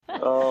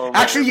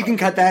Actually, you can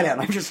cut that out.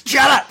 I'm just,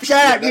 shut up,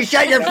 you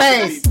shut your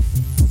face.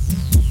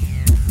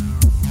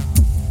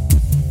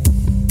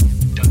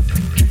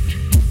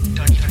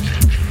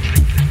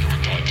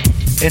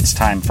 It's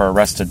time for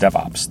Arrested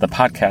DevOps, the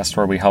podcast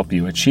where we help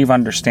you achieve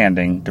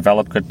understanding,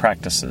 develop good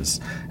practices,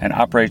 and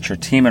operate your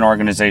team and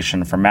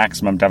organization for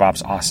maximum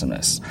DevOps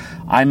awesomeness.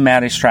 I'm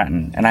Matty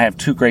Stratton, and I have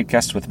two great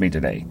guests with me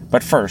today.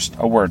 But first,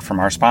 a word from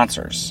our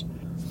sponsors.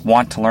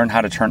 Want to learn how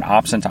to turn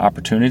ops into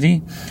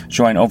opportunity?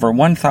 Join over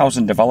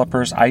 1,000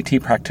 developers,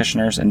 IT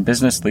practitioners, and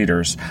business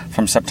leaders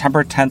from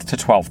September 10th to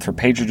 12th for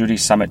PagerDuty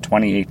Summit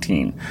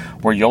 2018,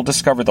 where you'll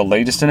discover the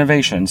latest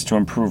innovations to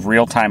improve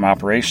real-time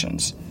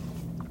operations.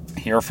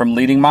 Hear from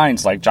leading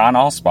minds like John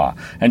Allspaw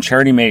and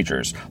Charity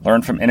Majors,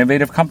 learn from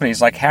innovative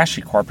companies like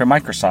HashiCorp and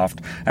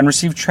Microsoft, and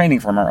receive training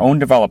from our own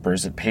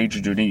developers at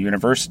PagerDuty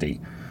University.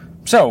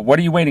 So, what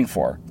are you waiting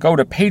for? Go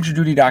to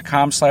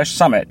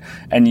pagerduty.com/summit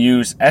and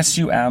use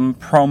SUM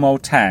promo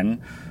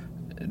 10,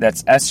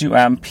 that's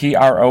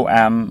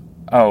SUMPROMO,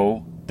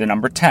 the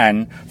number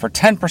 10, for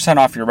 10%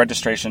 off your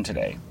registration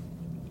today.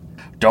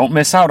 Don't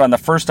miss out on the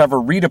first ever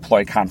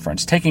Redeploy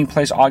conference taking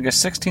place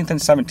August 16th and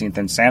 17th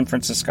in San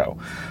Francisco.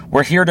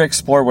 We're here to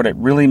explore what it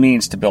really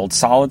means to build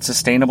solid,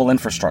 sustainable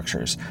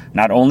infrastructures,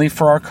 not only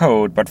for our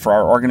code, but for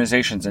our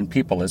organizations and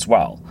people as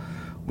well.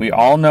 We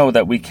all know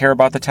that we care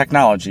about the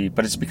technology,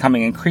 but it's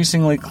becoming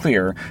increasingly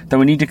clear that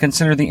we need to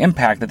consider the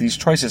impact that these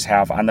choices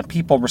have on the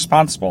people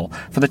responsible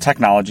for the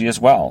technology as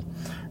well.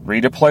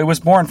 Redeploy was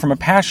born from a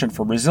passion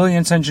for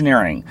resilience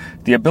engineering,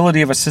 the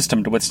ability of a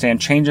system to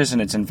withstand changes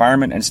in its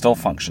environment and still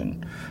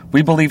function.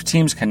 We believe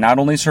teams can not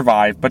only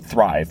survive, but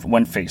thrive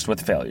when faced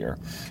with failure.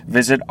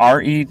 Visit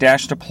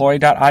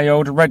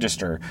re-deploy.io to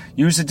register.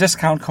 Use the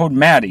discount code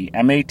MATTY,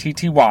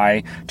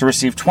 M-A-T-T-Y, to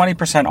receive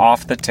 20%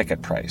 off the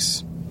ticket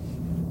price.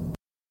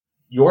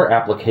 Your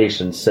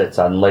application sits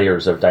on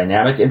layers of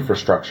dynamic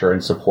infrastructure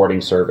and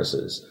supporting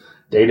services.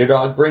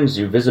 Datadog brings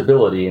you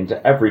visibility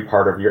into every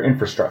part of your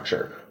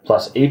infrastructure,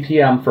 plus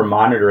APM for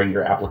monitoring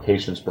your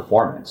application's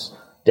performance.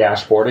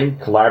 Dashboarding,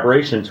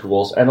 collaboration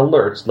tools, and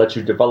alerts let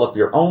you develop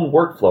your own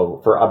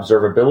workflow for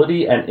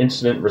observability and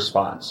incident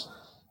response.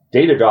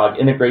 Datadog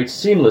integrates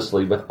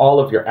seamlessly with all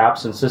of your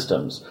apps and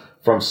systems,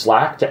 from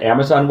Slack to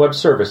Amazon Web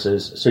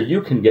Services, so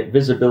you can get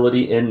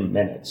visibility in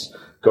minutes.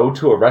 Go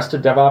to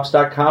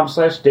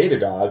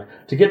arresteddevops.com/Datadog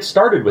to get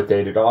started with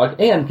Datadog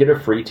and get a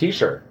free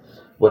t-shirt.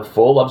 With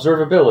full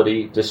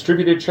observability,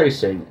 distributed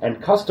tracing,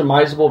 and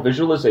customizable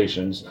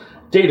visualizations,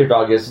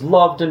 Datadog is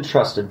loved and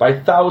trusted by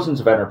thousands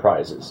of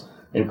enterprises,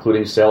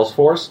 including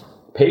Salesforce,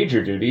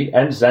 PagerDuty,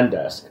 and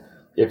Zendesk.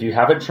 If you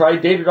haven't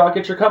tried Datadog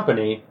at your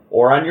company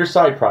or on your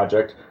side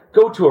project,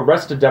 go to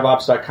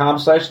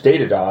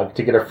arresteddevops.com/Datadog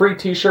to get a free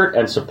t-shirt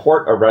and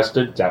support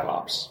Arrested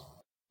DevOps.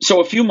 So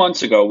a few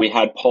months ago, we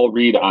had Paul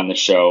Reed on the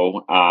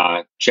show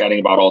chatting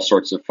about all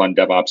sorts of fun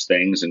DevOps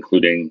things,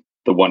 including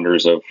the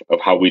wonders of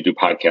how we do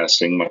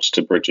podcasting, much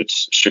to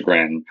Bridget's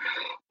chagrin.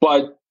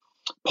 But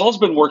Paul's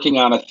been working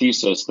on a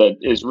thesis that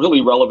is really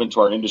relevant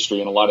to our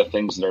industry and a lot of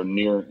things that are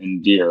near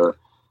and dear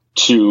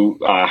to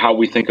how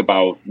we think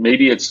about,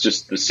 maybe it's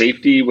just the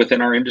safety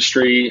within our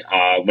industry.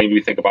 Maybe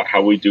we think about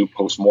how we do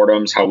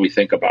postmortems, how we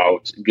think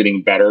about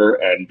getting better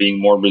and being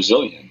more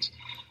resilient.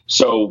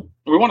 So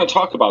we want to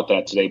talk about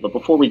that today. But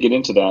before we get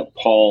into that,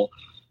 Paul,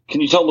 can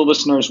you tell the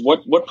listeners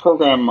what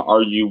program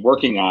are you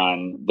working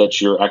on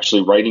that you're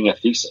actually writing a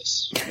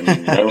thesis?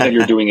 I don't think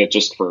you're doing it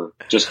just for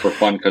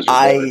fun because you're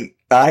bored.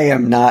 I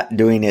am not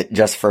doing it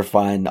just for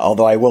fun,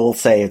 although I will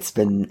say it's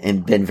been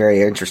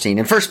very interesting.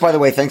 And first, by the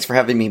way, thanks for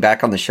having me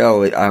back on the show.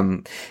 We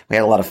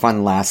had a lot of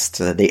fun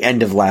the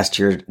end of last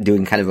year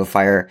doing kind of a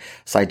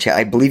fireside chat.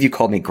 I believe you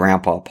called me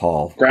Grandpa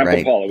Paul.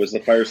 Grandpa Paul. It was the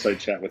fireside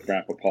chat with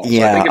Grandpa Paul. So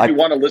yeah, I think if you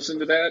want to listen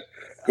to that,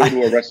 go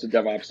to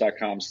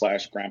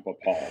arresteddevops.com/Grandpa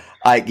Paul.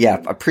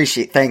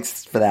 Appreciate.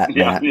 Thanks for that,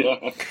 Matt.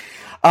 Yeah.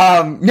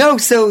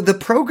 So the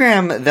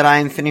program that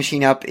I'm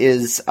finishing up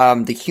is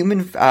the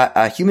Human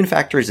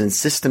Factors and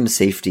System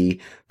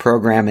Safety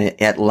program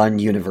at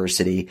Lund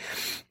University.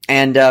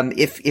 And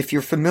if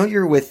you're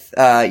familiar with,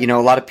 a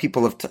lot of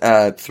people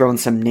have thrown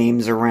some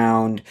names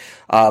around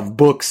of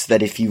books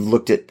that if you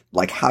looked at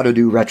like how to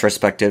do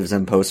retrospectives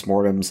and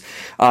postmortems,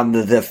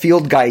 the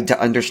Field Guide to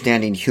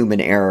Understanding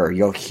Human Error,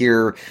 you'll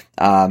hear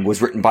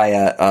was written by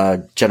a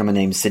gentleman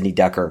named Sidney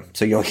Dekker.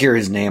 So you'll hear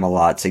his name a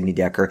lot, Sidney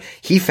Dekker.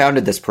 He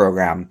founded this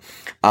program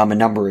a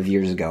number of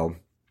years ago.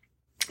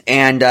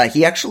 And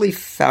he actually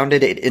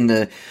founded it in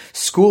the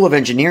School of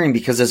Engineering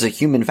because as a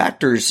human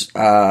factors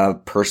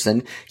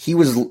person, he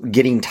was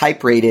getting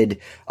type rated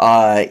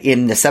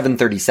in the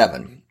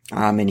 737.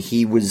 And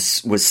he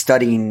was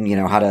studying,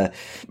 how to,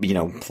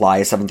 fly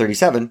a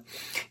 737.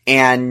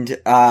 And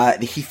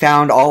he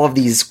found all of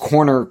these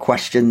corner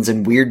questions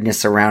and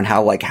weirdness around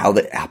how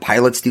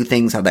pilots do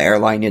things, how the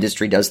airline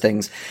industry does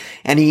things.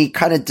 And he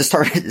kind of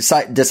decided to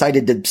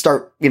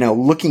start,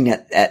 looking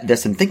at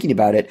this and thinking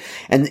about it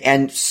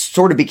and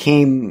sort of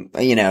became,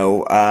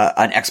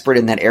 an expert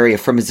in that area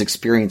from his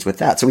experience with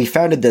that. So he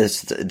founded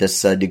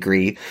this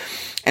degree.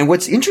 And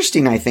what's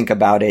interesting, I think,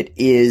 about it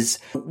is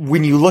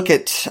when you look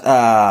at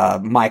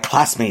my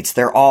classmates,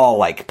 they're all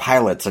like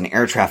pilots and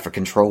air traffic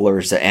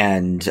controllers,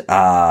 and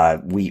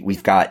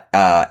we've got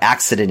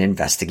accident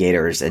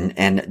investigators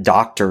and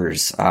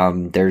doctors.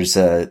 There's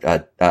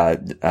a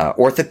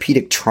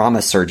orthopedic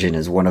trauma surgeon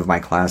is one of my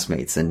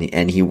classmates,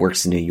 and he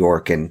works in New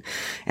York, and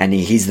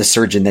he's the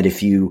surgeon that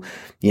if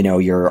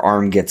your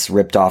arm gets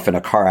ripped off in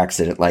a car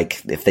accident,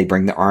 like if they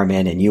bring the arm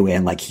in and you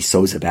in, like he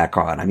sews it back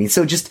on. I mean,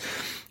 so just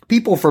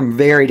people from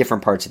very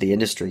different parts of the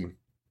industry.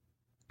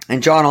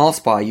 And John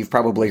Allspaw, you've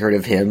probably heard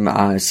of him,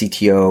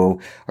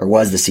 CTO, or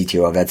was the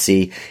CTO of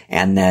Etsy,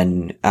 and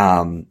then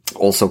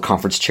also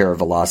conference chair of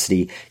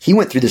Velocity. He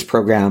went through this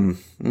program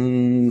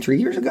 2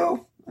 years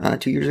ago.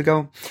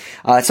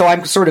 So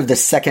I'm sort of the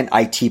second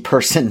IT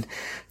person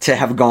to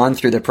have gone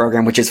through the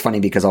program, which is funny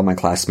because all my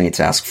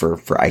classmates ask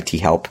for IT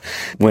help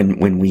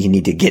when we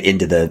need to get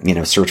into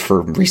the, search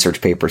for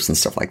research papers and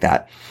stuff like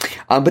that.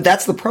 But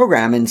that's the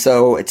program. And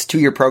so it's a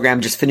 2-year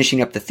program, just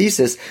finishing up the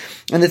thesis.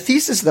 And the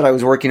thesis that I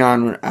was working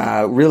on,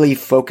 really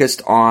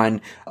focused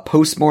on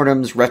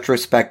postmortems,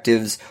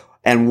 retrospectives,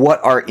 and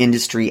what our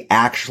industry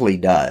actually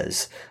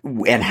does,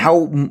 and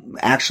how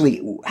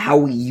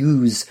we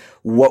use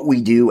what we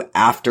do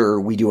after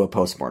we do a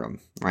postmortem,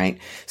 right?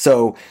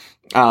 So,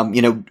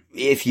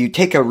 if you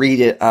take a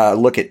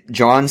look at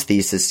John's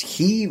thesis,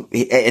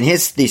 and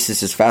his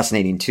thesis is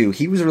fascinating too.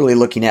 He was really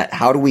looking at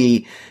how do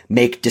we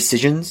make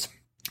decisions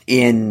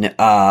in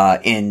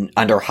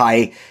under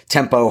high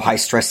tempo, high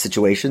stress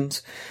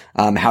situations.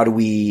 How do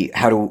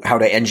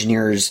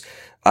engineers,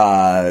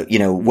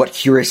 what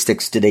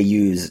heuristics do they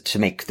use to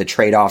make the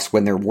trade-offs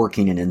when they're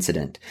working an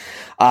incident?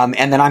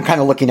 And then I'm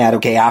kind of looking at,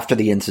 okay, after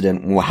the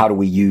incident, well, how do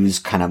we use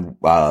kind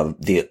of,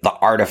 the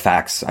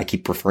artifacts? I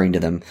keep referring to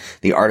them,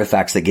 the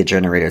artifacts that get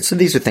generated. So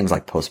these are things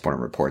like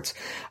postmortem reports.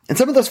 And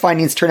some of those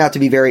findings turn out to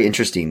be very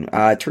interesting.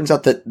 It turns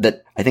out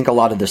that I think a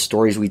lot of the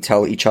stories we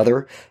tell each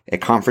other at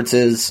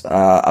conferences,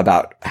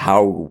 about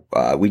how,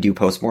 we do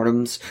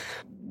postmortems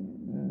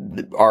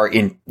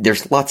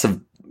there's lots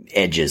of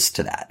edges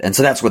to that. And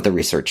so that's what the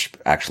research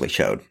actually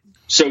showed.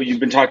 So you've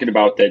been talking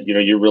about that,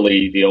 you're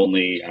really the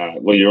only,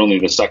 you're only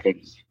the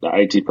second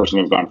IT person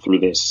who's gone through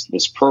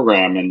this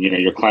program, and,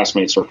 your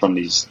classmates are from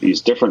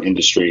these different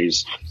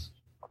industries.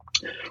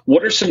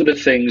 What are some of the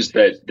things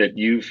that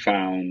you've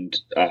found,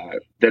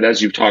 that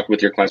as you've talked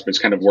with your classmates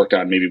kind of worked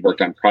on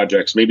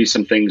projects, maybe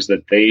some things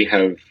that they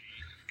have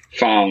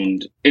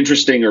found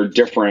interesting or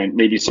different,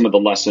 maybe some of the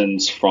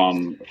lessons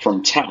from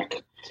tech,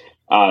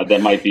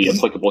 that might be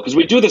applicable? Because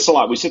we do this a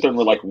lot. We sit there and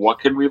we're like, what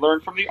can we learn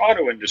from the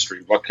auto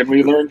industry? What can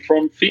we learn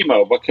from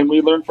FEMA? What can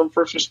we learn from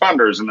first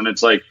responders? And then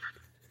it's like,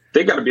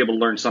 they got to be able to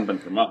learn something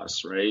from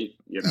us, right?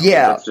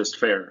 Yeah. That's just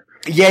fair.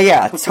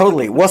 Yeah,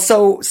 totally. Well,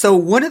 so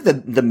one of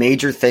the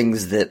major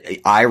things that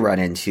I run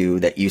into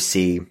that you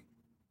see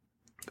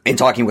in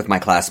talking with my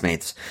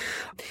classmates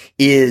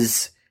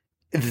is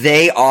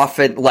they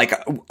often, like,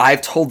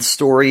 I've told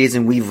stories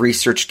and we've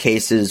researched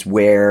cases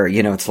where,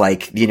 it's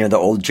like, the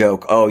old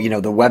joke,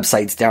 the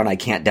website's down, I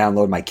can't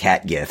download my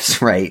cat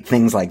GIFs, right?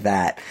 Things like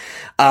that.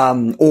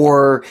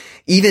 Or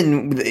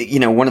even,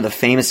 one of the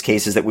famous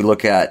cases that we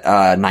look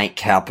at, Knight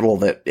Capital,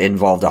 that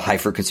involved a high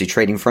frequency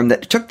trading firm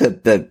that took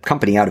the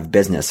company out of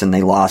business, and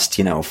they lost,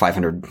 about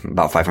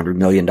 $500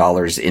 million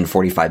in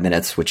 45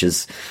 minutes, which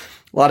is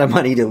a lot of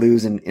money to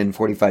lose in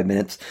 45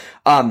 minutes.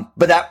 But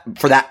that,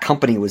 for that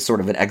company, was sort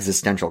of an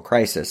existential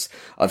crisis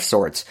of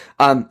sorts.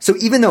 So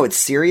even though it's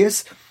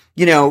serious,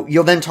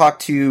 you'll then talk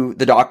to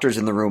the doctors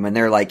in the room and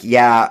they're like,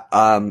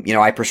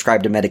 I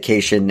prescribed a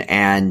medication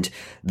and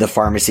the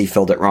pharmacy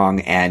filled it wrong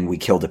and we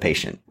killed a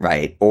patient,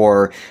 right?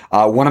 Or,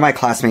 one of my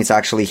classmates,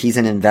 actually, he's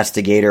an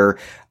investigator,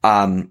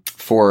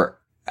 for,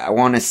 I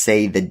want to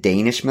say, the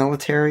Danish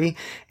military.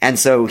 And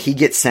so he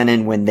gets sent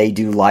in when they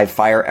do live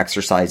fire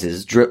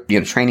exercises,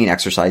 training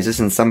exercises,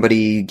 and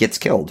somebody gets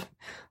killed.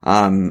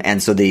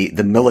 And so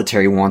the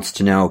military wants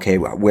to know, okay,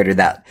 where did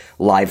that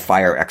live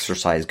fire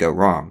exercise go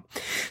wrong?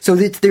 So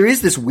there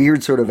is this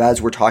weird sort of,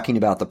 as we're talking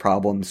about the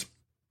problems,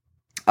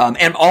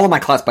 and all of my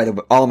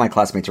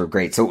classmates are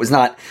great. So it was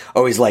not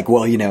always like,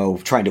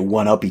 trying to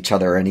one up each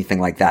other or anything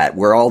like that.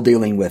 We're all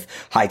dealing with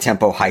high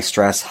tempo, high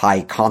stress,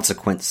 high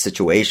consequence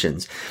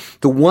situations.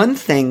 The one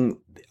thing,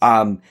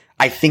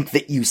 I think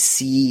that you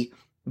see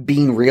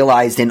being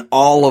realized in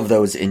all of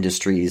those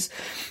industries.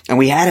 And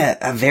we had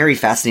a very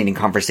fascinating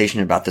conversation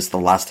about this the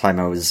last time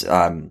I was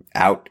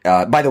out.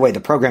 By the way,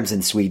 the program's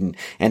in Sweden,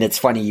 and it's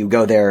funny, you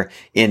go there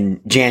in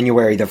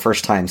January the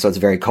first time, so it's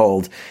very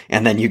cold,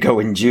 and then you go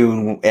in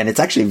June, and it's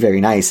actually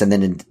very nice, and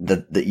then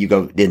you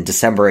go in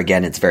December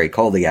again, it's very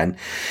cold again.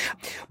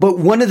 But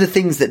one of the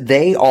things that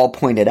they all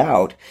pointed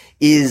out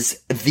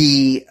is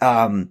the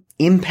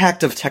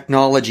impact of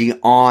technology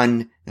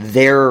on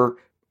their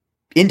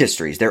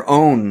industries, their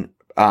own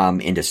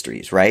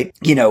industries, right?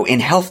 In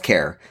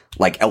healthcare,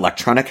 like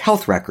electronic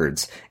health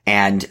records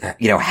and,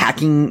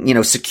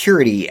 hacking,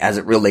 security as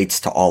it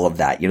relates to all of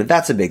that.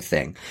 That's a big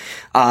thing.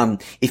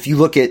 If you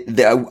look at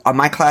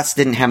my class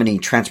didn't have any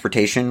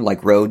transportation,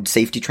 like road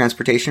safety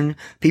transportation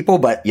people,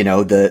 but,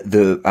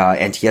 the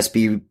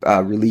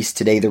NTSB, released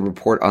today the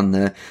report on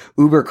the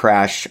Uber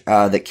crash,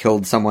 that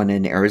killed someone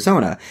in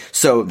Arizona.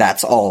 So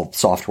that's all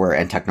software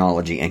and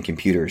technology and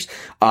computers.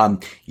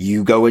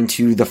 You go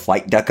into the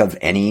flight deck of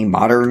any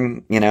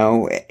modern,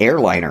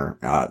 airliner,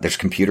 there's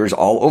computers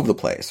all over the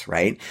place,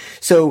 right?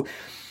 So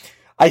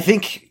I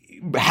think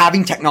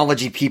having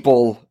technology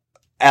people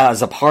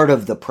as a part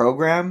of the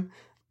program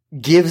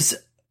gives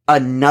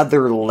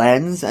another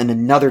lens and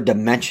another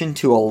dimension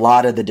to a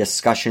lot of the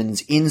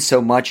discussions, in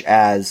so much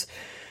as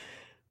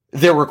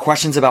there were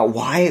questions about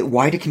why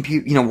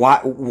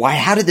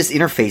how did this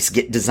interface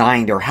get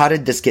designed, or how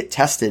did this get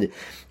tested?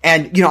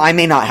 And, I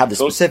may not have the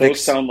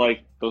specifics.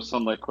 Those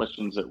sound like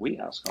questions that we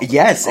ask.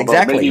 Yes,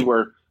 exactly. Maybe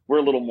we're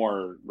a little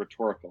more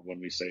rhetorical when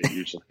we say it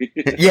usually.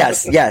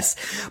 Yes.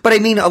 But I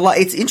mean,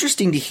 it's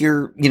interesting to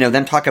hear,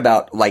 them talk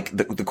about like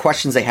the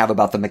questions they have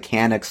about the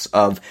mechanics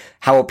of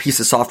how a piece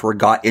of software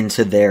got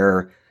into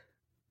their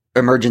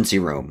emergency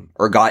room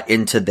or got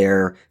into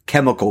their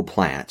chemical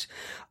plant.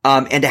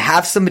 And to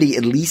have somebody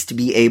at least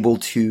be able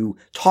to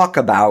talk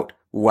about,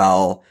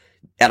 well,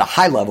 at a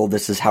high level,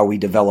 this is how we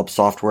develop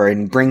software,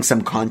 and bring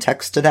some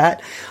context to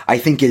that, I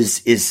think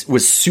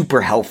was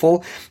super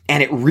helpful.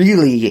 And it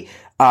really,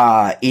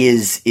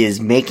 is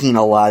making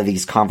a lot of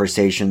these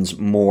conversations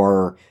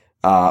more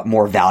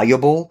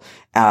valuable,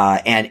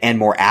 and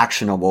more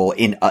actionable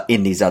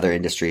in these other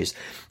industries.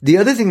 The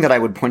other thing that I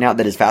would point out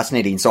that is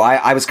fascinating. So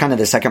I was kind of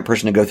the second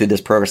person to go through this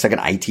program, second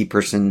IT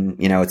person.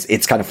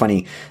 It's kind of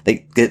funny.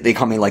 They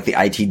call me like the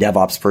IT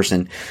DevOps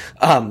person,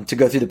 to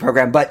go through the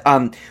program. But,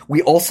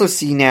 we also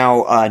see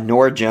now,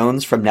 Nora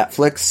Jones from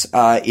Netflix,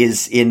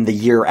 is in the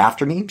year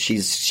after me.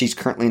 She's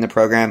currently in the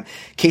program.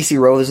 Casey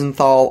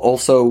Rosenthal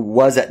also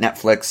was at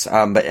Netflix,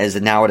 but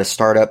is now at a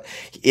startup.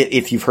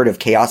 If you've heard of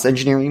Chaos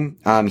Engineering,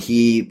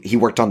 he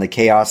worked on the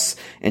Chaos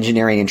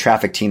Engineering and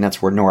Traffic team.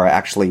 That's where Nora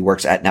actually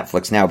works at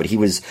Netflix now, but he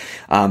was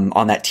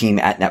on that team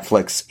at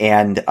Netflix,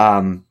 and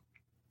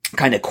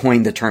kind of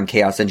coined the term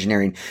chaos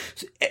engineering.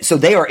 So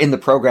they are in the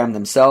program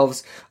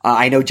themselves.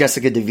 I know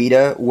Jessica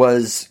DeVita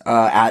was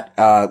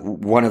at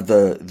one of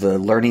the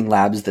learning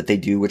labs that they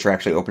do, which are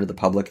actually open to the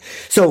public.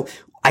 So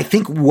I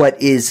think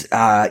what is,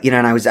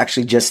 and I was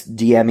actually just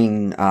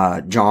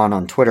DMing John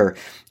on Twitter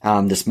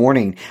this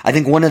morning. I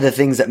think one of the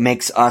things that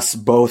makes us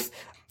both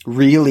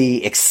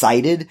really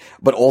excited,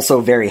 but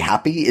also very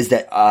happy, is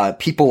that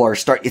people are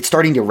it's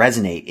starting to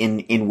resonate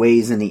in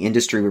ways in the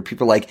industry where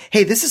people are like,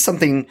 hey, this is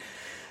something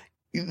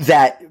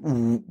that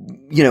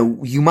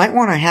you might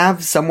want to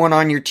have someone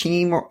on your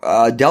team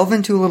delve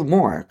into a little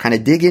more, kind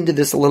of dig into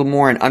this a little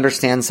more and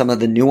understand some of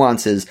the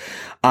nuances,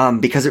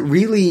 because it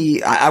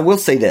really, I will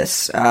say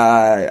this,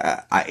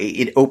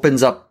 it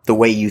opens up the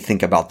way you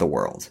think about the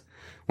world.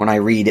 When I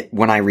read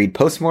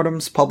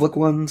postmortems, public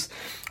ones,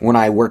 when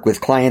I work with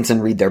clients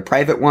and read their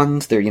private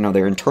ones, their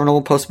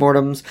internal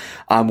postmortems,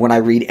 when I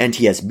read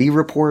NTSB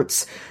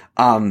reports,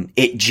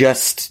 it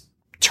just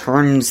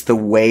turns the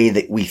way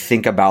that we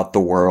think about the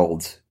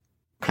world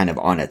kind of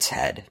on its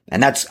head.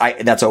 And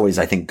that's always,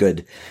 I think,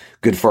 good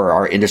for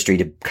our industry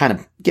to kind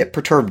of get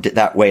perturbed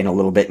that way in a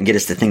little bit and get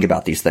us to think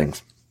about these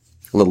things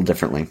a little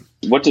differently.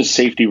 What does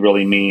safety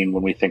really mean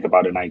when we think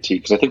about an IT?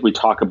 Because I think we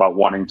talk about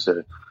wanting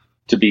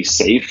to be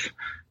safe.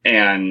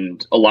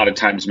 And a lot of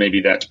times maybe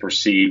that's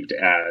perceived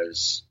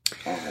as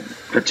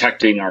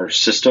protecting our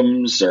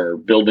systems or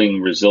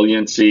building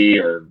resiliency,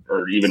 or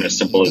even as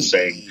simple as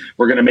saying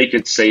we're going to make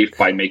it safe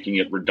by making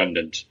it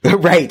redundant.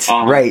 Right.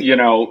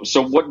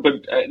 So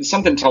but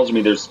something tells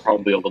me there's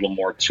probably a little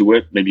more to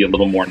it, maybe a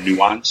little more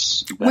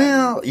nuance.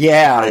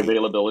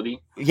 Availability.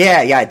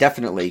 Yeah,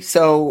 definitely.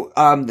 So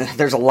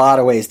there's a lot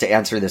of ways to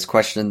answer this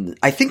question.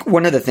 I think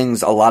one of the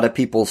things a lot of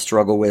people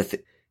struggle with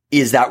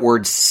is that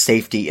word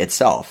safety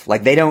itself.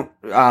 Like they don't,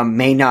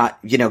 may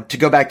not, to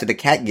go back to the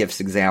cat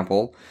gifts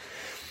example,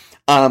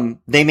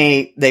 they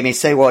may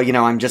say, well, I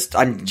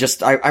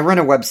run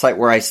a website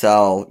where I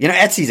sell,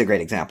 Etsy's a great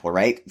example,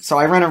 right? So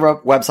I run a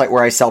website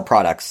where I sell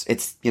products.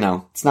 It's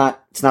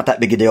not that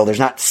big a deal. There's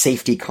not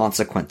safety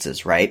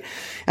consequences, right?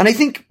 And I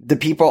think the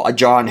people,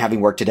 John, having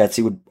worked at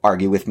Etsy, would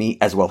argue with me,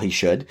 as well he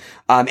should.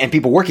 And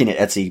people working at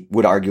Etsy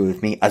would argue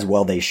with me, as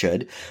well they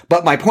should.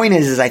 But my point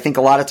is I think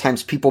a lot of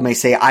times people may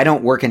say, I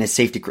don't work in a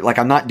safety, like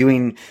I'm not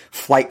doing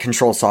flight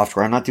control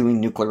software. I'm not doing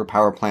nuclear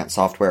power plant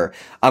software,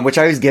 which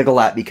I always giggle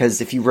at,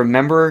 because if you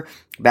remember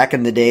back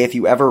in the day, if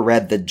you ever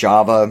read the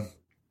Java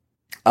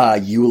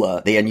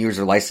EULA, the end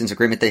user license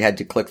agreement they had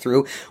to click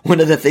through, one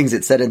of the things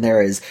it said in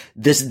there is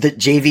the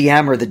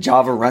JVM or the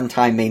Java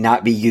runtime may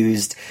not be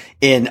used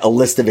in a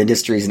list of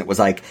industries, and it was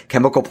like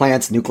chemical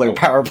plants, nuclear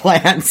power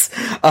plants.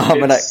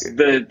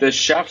 The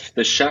chef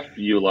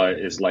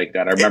EULA is like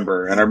that. I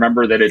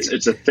remember that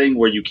it's a thing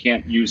where you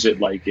can't use it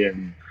like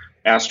in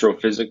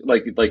astrophysics,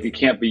 like it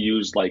can't be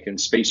used like in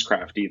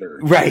spacecraft either.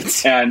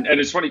 Right. And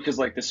it's funny because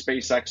like the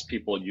SpaceX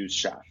people use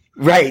chef.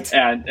 Right.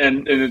 And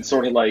it's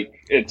sort of like,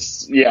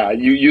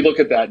 you look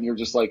at that and you're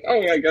just like, oh,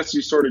 I guess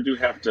you sort of do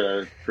have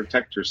to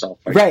protect yourself.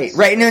 Right.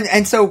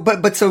 And so,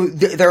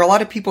 there are a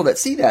lot of people that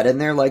see that and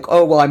they're like,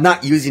 oh, well, I'm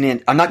not using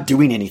it. I'm not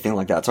doing anything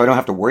like that. So I don't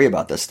have to worry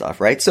about this stuff.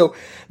 Right. So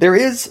there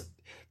is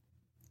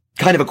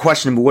kind of a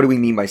question of what do we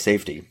mean by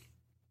safety?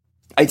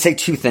 I'd say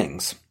two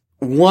things.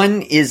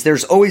 One is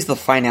there's always the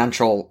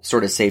financial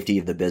sort of safety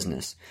of the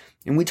business.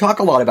 And we talk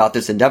a lot about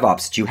this in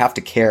DevOps, that you have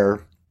to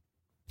care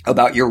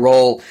about your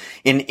role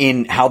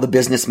in how the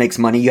business makes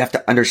money. You have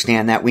to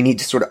understand that. We need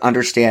to sort of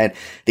understand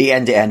the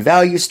end-to-end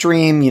value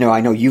stream. You know,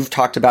 I know you've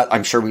talked about,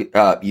 I'm sure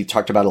you've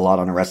talked about a lot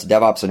on Arrested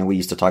DevOps. I know we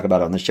used to talk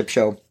about it on the Ship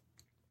Show.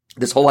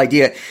 This whole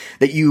idea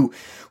that you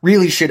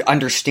really should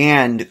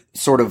understand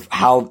sort of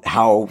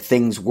how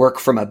things work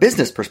from a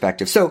business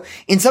perspective. So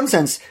in some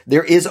sense,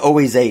 there is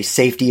always a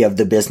safety of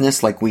the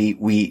business. Like we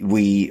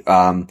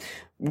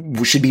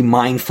should be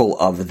mindful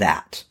of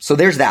that. So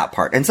there's that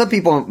part. And some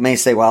people may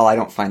say, well, I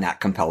don't find that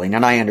compelling.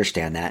 And I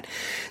understand that.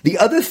 The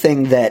other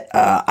thing that,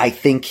 I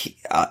think,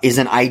 is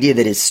an idea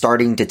that is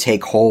starting to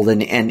take hold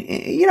and,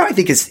 you know, I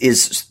think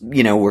is,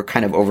 you know, we're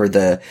kind of over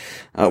the,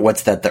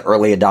 the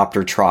early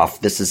adopter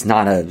trough. This is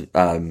not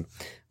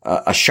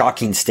a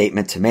shocking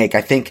statement to make.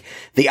 I think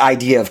the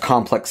idea of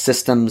complex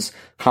systems,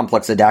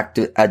 complex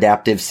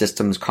adaptive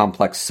systems,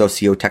 complex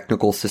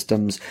socio-technical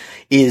systems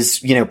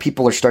is, you know,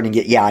 people are starting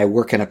to get, I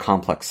work in a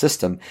complex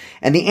system.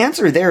 And the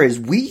answer there is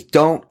we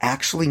don't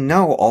actually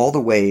know all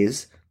the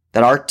ways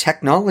that our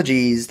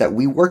technologies that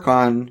we work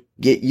on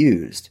get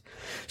used.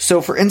 So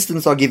for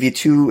instance, I'll give you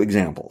two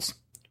examples.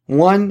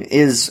 One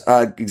is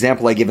an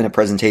example I give in a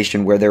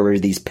presentation where there were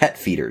these pet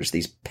feeders,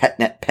 these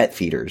PetNet pet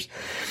feeders.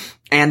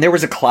 And there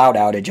was a cloud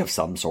outage of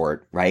some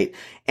sort, right?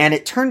 And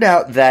it turned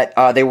out that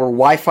they were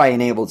Wi-Fi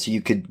enabled, so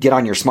you could get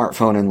on your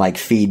smartphone and like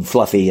feed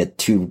Fluffy at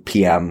 2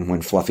 p.m.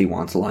 when Fluffy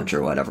wants lunch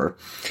or whatever.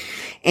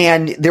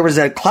 And there was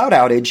a cloud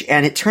outage,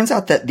 and it turns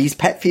out that these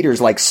pet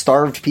feeders like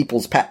starved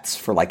people's pets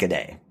for like a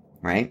day,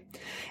 right?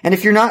 And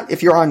if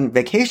you're on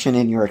vacation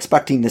and you're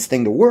expecting this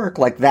thing to work,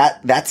 like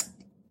that's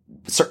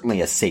certainly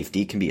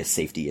can be a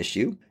safety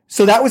issue.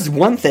 So that was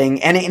one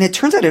thing. And it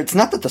turns out it's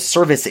not that the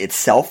service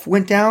itself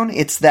went down,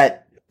 it's that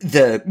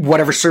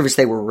whatever service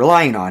they were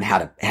relying on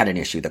had an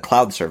issue. The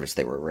cloud service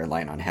they were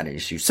relying on had an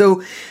issue.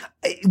 So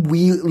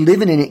we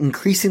live in an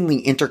increasingly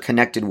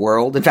interconnected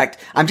world. In fact,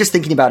 I'm just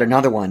thinking about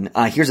another one.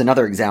 Here's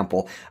another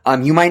example.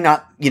 You might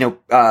not,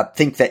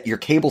 think that your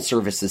cable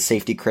service is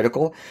safety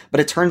critical, but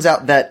it turns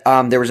out that,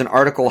 there was an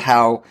article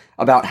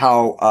about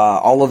how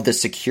all of the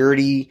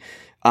security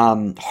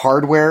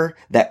hardware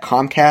that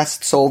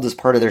Comcast sold as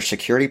part of their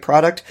security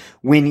product,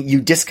 when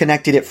you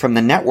disconnected it from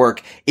the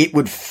network, it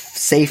would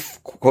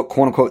quote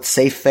unquote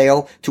safe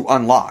fail to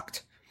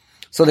unlocked.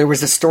 So there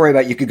was a story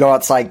about you could go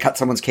outside, cut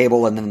someone's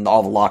cable, and then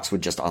all the locks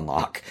would just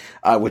unlock,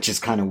 which is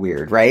kind of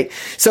weird, right?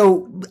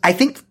 So I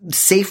think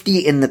safety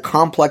in the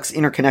complex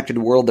interconnected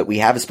world that we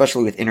have,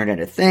 especially with Internet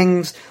of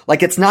Things,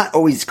 like it's not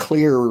always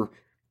clear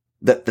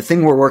that the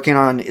thing we're working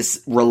on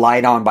is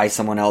relied on by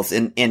someone else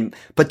in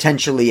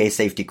potentially a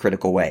safety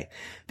critical way.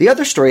 The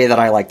other story that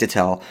I like to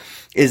tell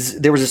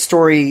is there was a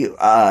story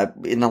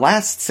in the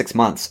last 6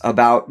 months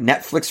about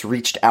Netflix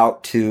reached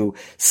out to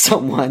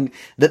someone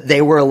that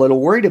they were a little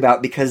worried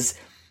about because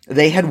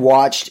they had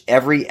watched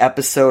every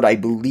episode, I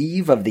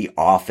believe, of The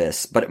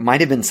Office, but it might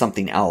have been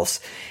something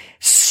else,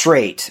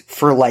 straight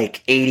for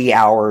like 80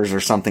 hours or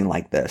something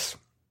like this.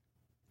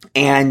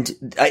 And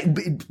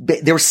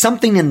there was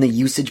something in the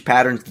usage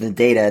patterns of the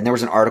data, and there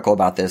was an article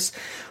about this,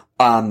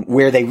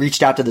 where they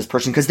reached out to this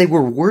person because they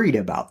were worried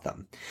about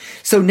them.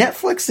 So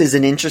Netflix is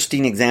an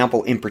interesting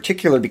example in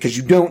particular because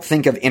you don't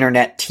think of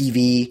internet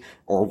TV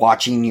or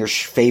watching your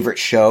favorite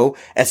show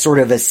as sort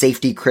of a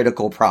safety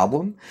critical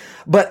problem.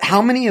 But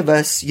how many of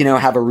us,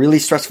 have a really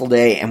stressful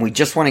day and we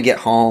just want to get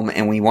home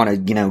and we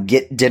want to,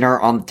 get dinner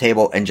on the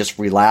table and just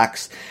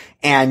relax?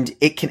 And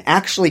it can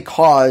actually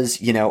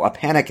cause, a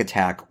panic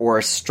attack or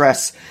a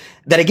stress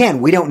that, again,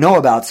 we don't know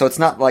about. So it's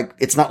not like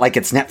it's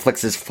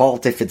Netflix's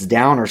fault if it's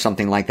down or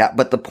something like that.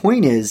 But the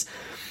point is,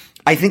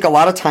 I think a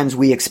lot of times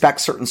we expect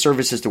certain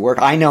services to work.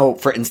 I know,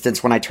 for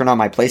instance, when I turn on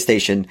my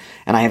PlayStation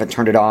and I haven't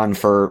turned it on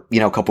for,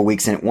 a couple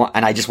weeks and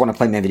I just want to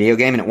play my video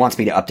game and it wants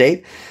me to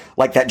update,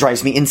 like that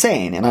drives me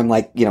insane. And I'm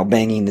like,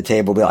 banging the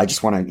table, but I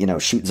just want to,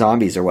 shoot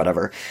zombies or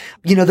whatever.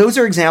 Those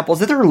are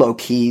examples that are low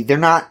key. They're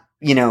not,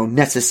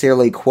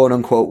 necessarily quote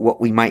unquote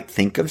what we might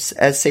think of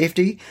as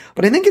safety.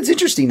 But I think it's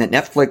interesting that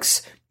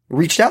Netflix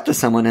reached out to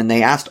someone and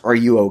they asked, are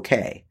you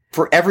okay?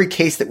 For every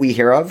case that we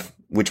hear of,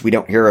 which we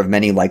don't hear of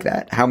many like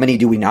that, how many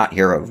do we not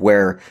hear of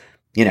where,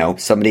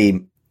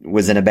 somebody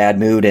was in a bad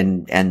mood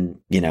and,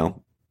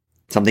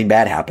 something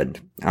bad happened?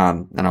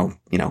 And I'll,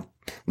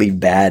 leave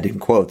bad in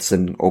quotes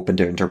and open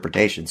to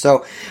interpretation.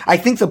 So I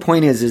think the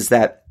point is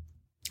that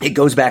it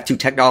goes back to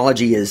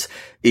technology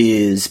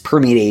is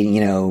permeating,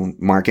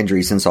 Marc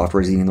Andreessen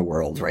software is eating the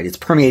world, right? It's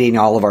permeating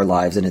all of our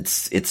lives and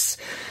it's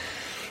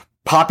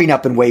popping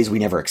up in ways we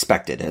never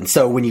expected. And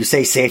so when you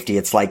say safety,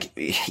 it's like,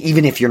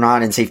 even if you're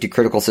not in safety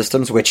critical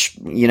systems, which,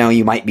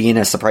 you might be in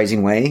a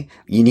surprising way,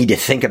 you need to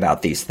think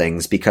about these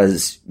things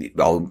because,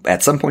 well,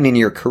 at some point in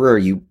your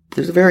career,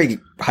 there's a very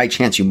high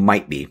chance you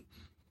might be.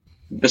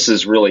 This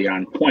is really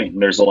on point.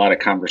 And there's a lot of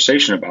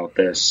conversation about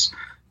this,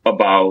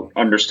 about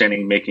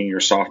understanding, making your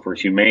software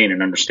humane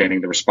and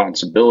understanding the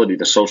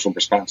social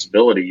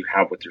responsibility you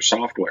have with your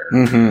software.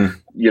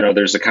 Mm-hmm.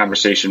 There's a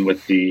conversation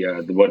with the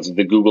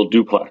Google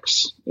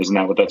duplex. Isn't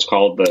that what that's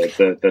called?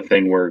 The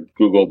thing where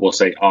Google will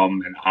say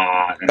and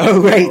ah.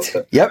 And, right.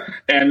 Yep.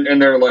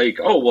 And they're like,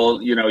 oh,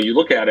 well, you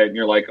look at it and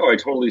you're like, oh, I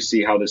totally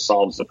see how this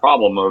solves the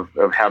problem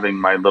of having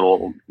my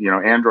little,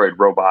 Android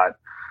robot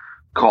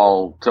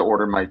call to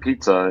order my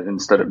pizza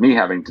instead of me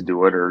having to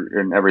do it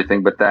and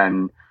everything. But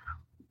then,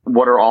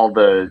 what are all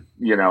the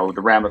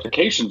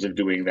ramifications of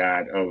doing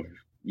that,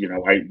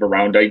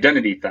 around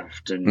identity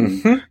theft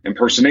and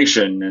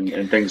impersonation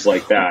and things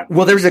like that?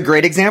 Well, there's a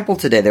great example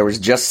today. There was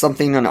just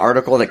an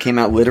article that came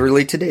out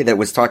literally today that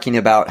was talking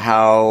about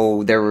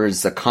how there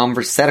was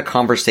a set of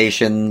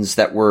conversations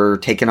that were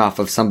taken off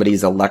of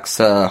somebody's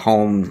Alexa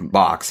home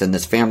box, and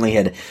this family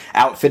had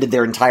outfitted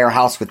their entire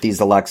house with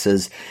these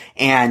Alexas,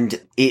 and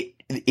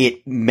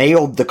it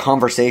mailed the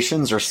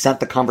conversations or sent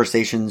the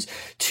conversations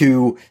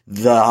to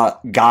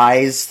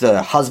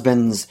the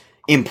husband's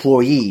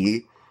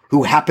employee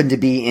who happened to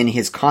be in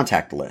his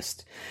contact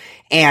list.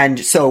 And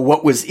so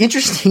what was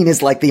interesting is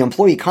the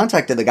employee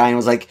contacted the guy and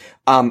was like,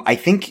 I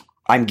think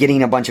I'm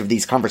getting a bunch of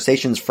these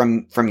conversations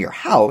from your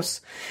house.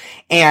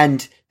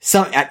 And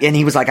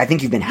he was like, I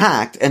think you've been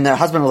hacked. And the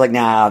husband was like,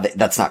 nah,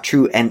 that's not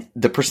true. And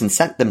the person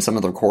sent them some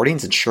of the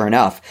recordings. And sure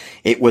enough,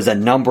 it was a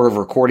number of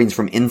recordings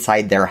from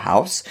inside their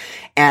house.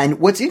 And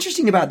what's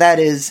interesting about that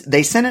is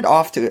they sent it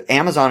off to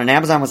Amazon, and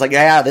Amazon was like,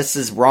 yeah, this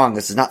is wrong.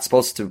 It's not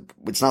supposed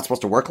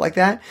to work like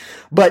that.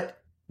 But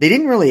they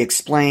didn't really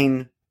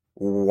explain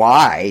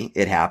why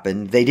it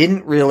happened. They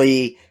didn't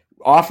really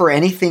offer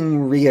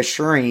anything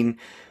reassuring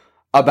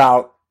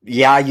about,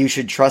 yeah, you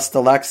should trust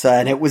Alexa.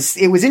 And it was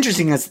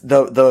interesting, as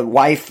the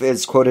wife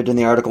is quoted in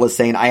the article as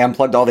saying, I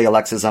unplugged all the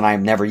Alexas and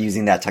I'm never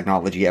using that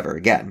technology ever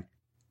again.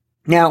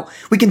 Now,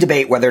 we can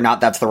debate whether or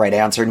not that's the right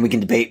answer, and we can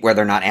debate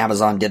whether or not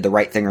Amazon did the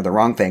right thing or the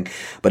wrong thing.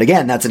 But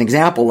again, that's an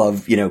example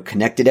of,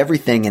 connected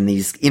everything, and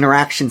these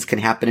interactions can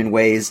happen in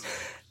ways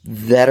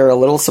that are a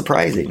little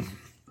surprising.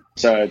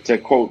 To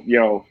quote,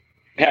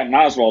 Patton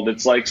Oswalt,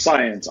 it's like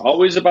science,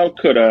 always about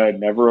coulda,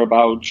 never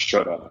about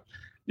shoulda.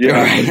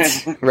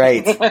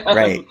 Right.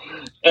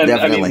 And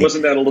Definitely. I mean,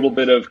 wasn't that a little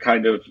bit of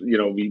kind of,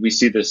 we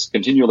see this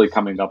continually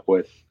coming up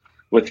with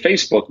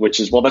Facebook, which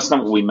is, well, that's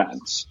not what we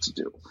meant to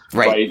do.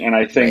 Right. And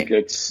I think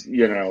it's,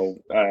 well,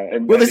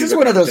 this is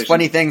one of those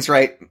funny things,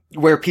 right?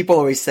 Where people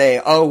always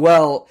say, oh,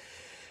 well,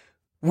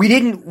 we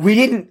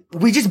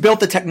just built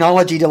the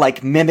technology to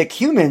mimic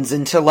humans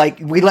and to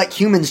we let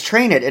humans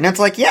train it. And it's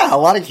yeah, a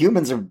lot of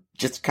humans are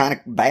just kind of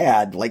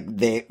bad. I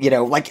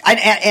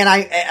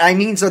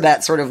mean, so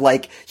that sort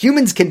of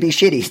humans can be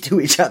shitty to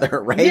each other,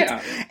 right?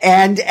 Yeah.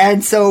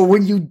 And so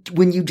when you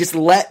just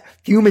let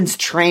humans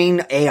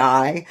train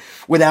AI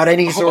without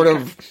any sort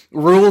of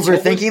rules or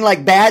thinking,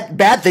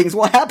 bad things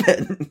will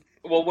happen.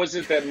 Well, was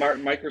it that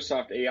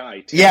Microsoft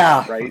AI team,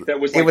 yeah, right? That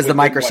was it was the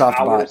Microsoft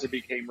bot. It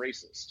became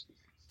racist.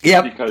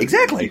 Yeah,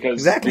 exactly.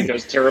 Exactly.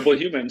 Because terrible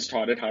humans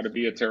taught it how to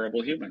be a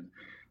terrible human.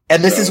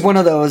 And this is one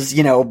of those,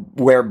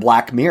 where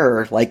Black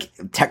Mirror,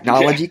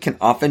 technology can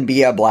often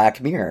be a Black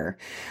Mirror.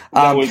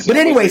 I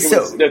think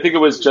it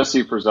was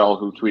Jesse Frizell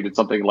who tweeted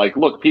something like,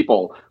 look,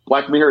 people,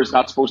 Black Mirror is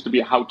not supposed to be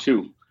a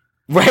how-to.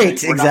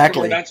 Right,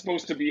 exactly. We're not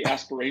supposed to be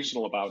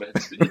aspirational about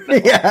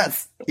it.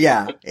 Yes.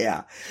 Yeah.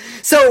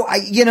 So,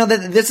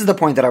 this is the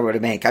point that I want to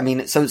make. I mean,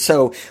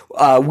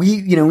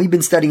 we've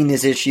been studying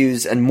these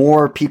issues, and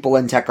more people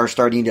in tech are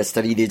starting to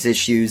study these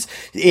issues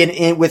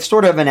with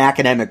sort of an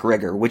academic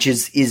rigor, which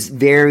is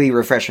very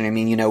refreshing. I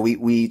mean,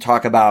 we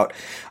talk about,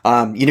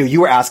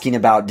 you were asking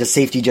about, does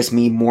safety just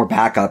mean more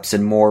backups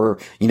and more,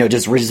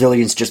 does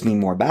resilience just mean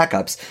more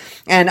backups?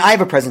 And I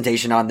have a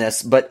presentation on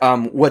this, but,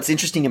 what's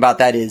interesting about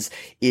that is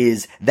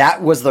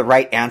that was the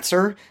right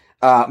answer.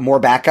 More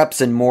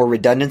backups and more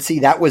redundancy.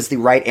 That was the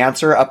right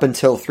answer up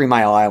until 3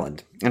 Mile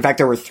Island. In fact,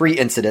 there were 3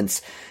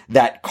 incidents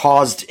that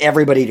caused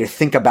everybody to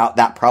think about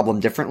that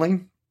problem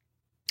differently.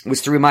 It was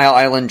 3 Mile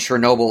Island,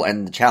 Chernobyl,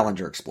 and the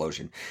Challenger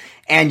explosion.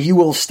 And you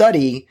will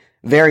study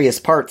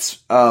various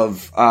parts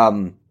of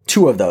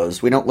 2 of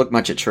those. We don't look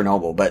much at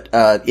Chernobyl, but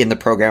in the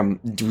program,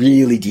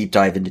 really deep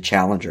dive into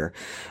Challenger.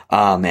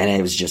 And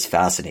it was just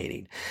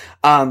fascinating.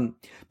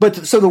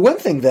 But so the one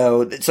thing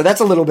though, so that's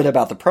a little bit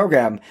about the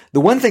program.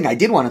 The one thing I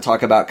did want to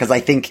talk about, because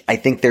I think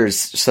there's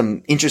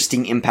some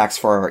interesting impacts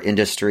for our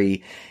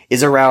industry,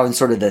 is around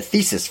sort of the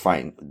thesis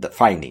the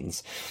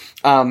findings.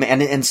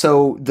 And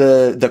so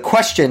the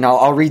question,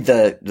 I'll read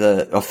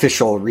the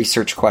official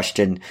research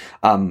question,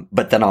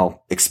 but then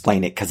I'll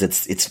explain it because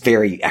it's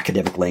very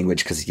academic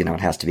language because, it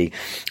has to be.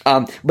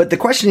 But the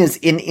question is,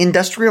 in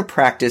industrial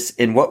practice,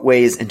 in what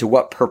ways and to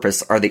what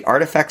purpose are the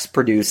artifacts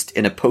produced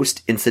in a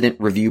post-incident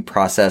review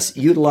process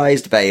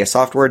utilized by a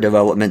software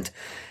development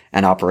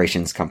and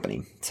operations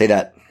company? Say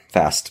that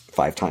fast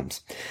 5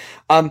 times.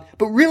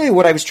 But really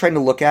what I was trying to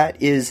look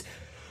at is,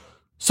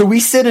 so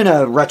we sit in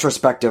a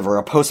retrospective or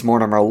a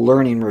postmortem or a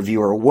learning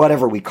review or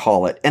whatever we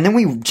call it, and then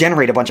we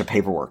generate a bunch of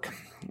paperwork.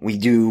 We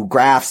do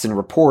graphs and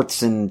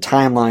reports and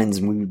timelines,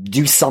 and we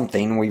do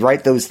something. We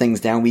write those things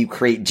down. We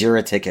create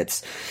Jira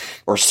tickets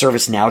or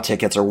ServiceNow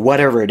tickets or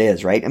whatever it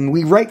is, right? And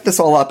we write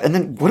this all up, and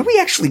then what do we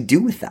actually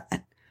do with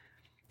that?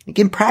 Like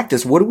in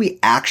practice, what do we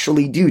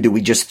actually do? Do we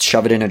just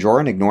shove it in a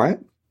drawer and ignore it?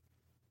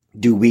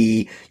 Do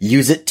we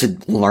use it to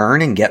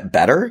learn and get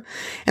better?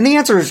 And the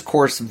answer is, of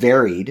course,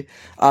 varied.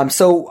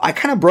 So I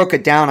kind of broke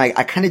it down.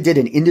 I kind of did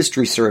an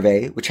industry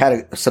survey, which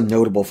had some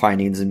notable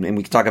findings, and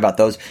we can talk about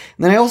those.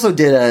 And then I also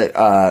did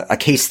a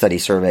case study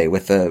survey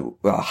with a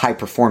high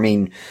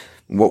performing,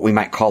 what we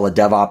might call a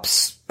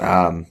DevOps,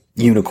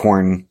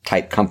 unicorn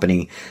type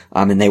company.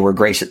 And they were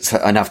gracious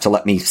enough to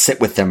let me sit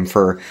with them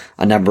for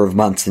a number of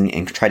months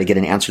and try to get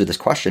an answer to this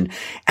question.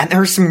 And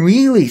there are some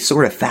really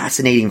sort of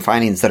fascinating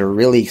findings that are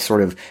really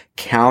sort of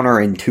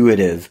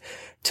counterintuitive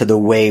to the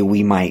way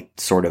we might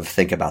sort of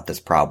think about this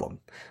problem.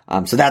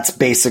 So that's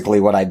basically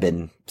what I've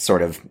been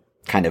sort of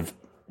kind of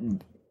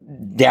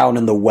down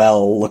in the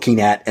well looking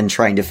at and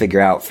trying to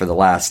figure out for the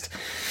last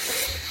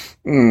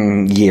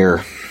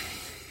year.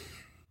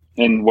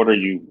 And what are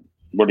you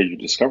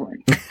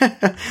discovering?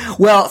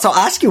 Well, so I'll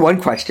ask you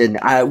one question.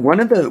 One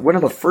of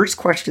the first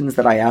questions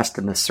that I asked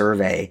in the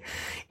survey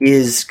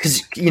is,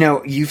 cause,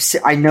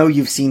 I know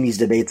you've seen these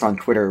debates on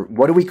Twitter.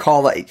 What do we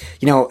call it?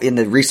 In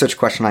the research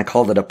question, I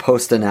called it a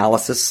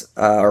post-analysis,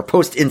 or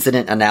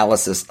post-incident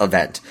analysis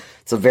event.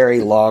 It's a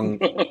very long,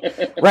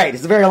 right.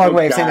 It's a very long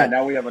way of saying that.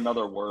 Now we have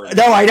another word.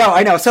 No,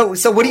 I know. So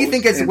what do you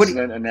think is,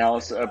 incident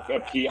analysis, a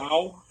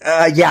PO?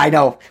 Yeah, I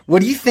know.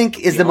 What do you think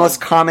is the most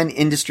common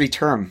industry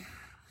term?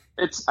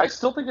 I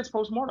still think it's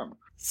postmortem.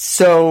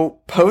 So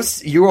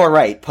you are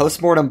right.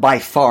 Postmortem by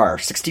far,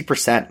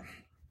 60%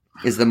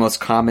 is the most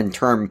common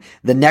term.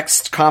 The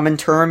next common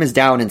term is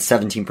down in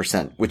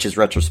 17%, which is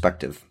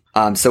retrospective.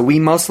 So we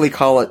mostly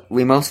call it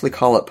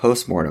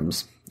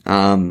postmortems,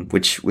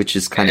 which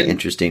is kind of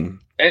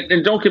interesting.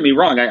 And don't get me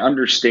wrong, I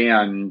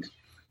understand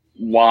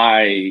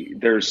why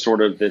there's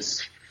sort of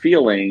this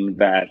feeling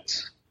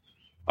that,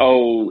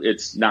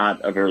 it's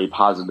not a very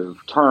positive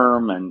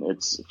term, and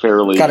it's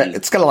fairly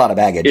it's got a lot of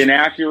baggage.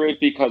 Inaccurate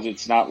because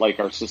it's not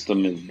like our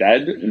system is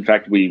dead. In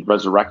fact, we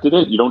resurrected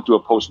it. You don't do a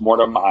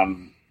postmortem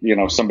on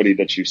somebody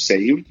that you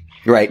saved.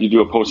 Right. You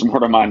do a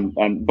postmortem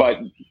on but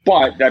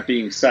that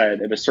being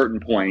said, at a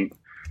certain point,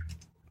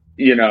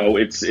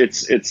 it's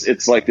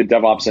like the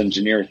DevOps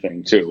engineer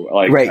thing too.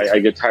 Like right. I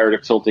get tired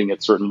of tilting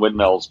at certain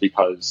windmills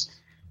because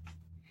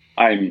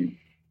And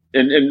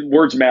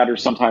words matter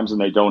sometimes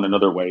and they don't in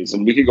other ways.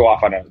 And we could go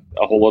off on a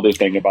whole other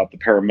thing about the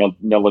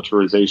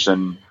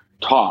paramilitarization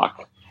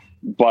talk,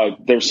 but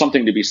there's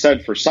something to be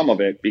said for some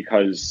of it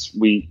because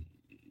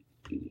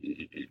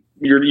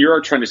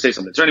you're trying to say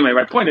something. So anyway,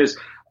 my point is,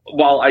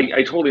 while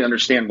I totally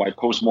understand why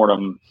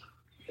postmortem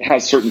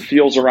has certain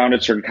feels around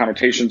it, certain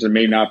connotations, and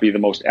may not be the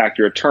most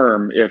accurate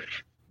term, if,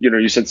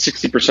 you said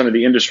 60% of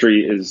the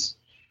industry is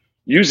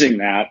using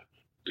that,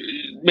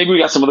 maybe we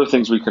got some other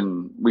things we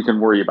can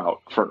worry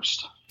about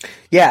first.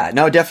 Yeah,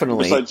 no,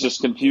 definitely. Besides just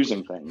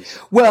confusing things.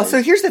 Well,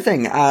 so here's the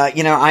thing.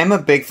 I'm a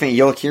big fan.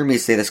 You'll hear me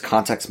say this: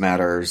 context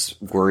matters,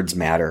 words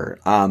matter.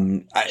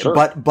 Sure.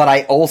 But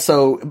I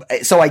also,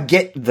 so I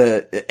get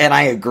and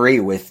I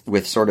agree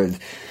with sort of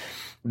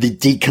the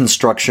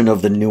deconstruction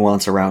of the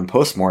nuance around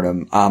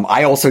postmortem.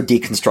 I also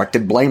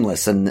deconstructed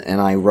blameless, and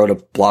I wrote a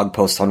blog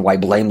post on why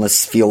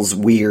blameless feels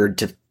weird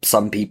to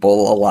some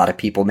people, a lot of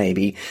people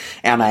maybe.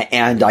 And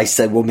I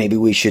said, well, maybe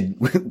we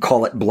should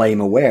call it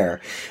blame aware.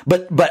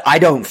 But I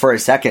don't for a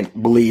second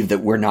believe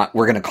that we're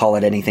going to call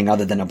it anything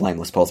other than a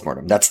blameless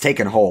postmortem. That's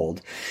taken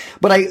hold.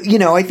 But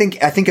I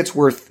think it's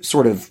worth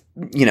sort of,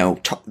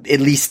 at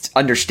least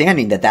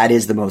understanding that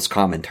is the most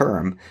common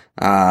term,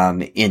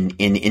 in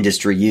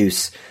industry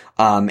use.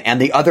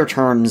 And the other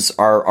terms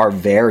are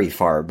very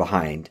far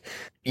behind.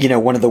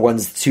 One of the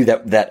ones too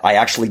that I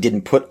actually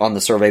didn't put on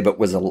the survey, but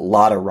was a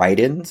lot of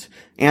write-ins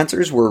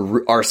answers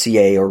were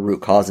RCA or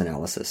root cause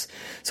analysis.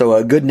 So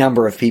a good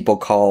number of people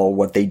call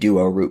what they do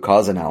a root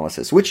cause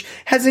analysis, which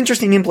has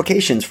interesting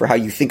implications for how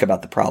you think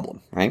about the problem,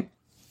 right?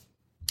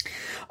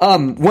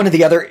 One of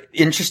the other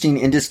interesting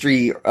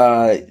industry,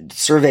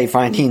 survey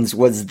findings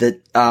was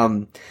that,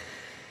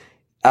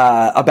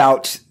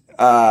 about,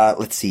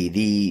 let's see,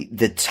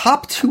 the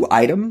top 2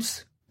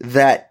 items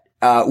that,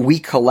 we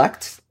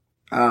collect,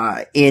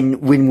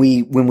 when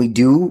we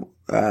do,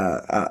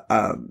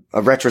 a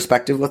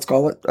retrospective, let's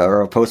call it, or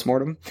a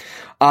postmortem,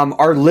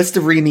 our list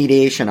of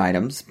remediation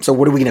items. So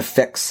what are we going to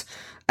fix?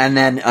 and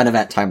then an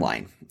event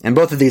timeline. And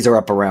both of these are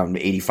up around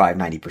 85,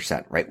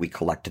 90%, right? We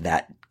collect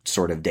that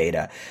sort of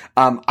data.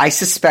 I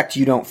suspect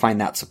you don't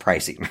find that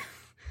surprising.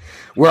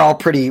 We all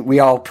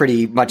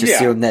pretty much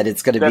assume that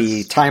it's going to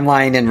be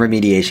timeline and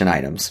remediation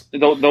items.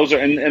 Those are,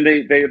 and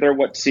they're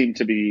what seem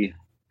to be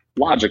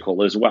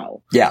logical as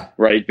well. Yeah.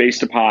 Right.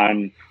 Based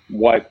upon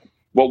what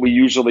we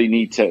usually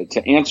need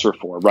to answer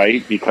for,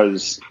 right?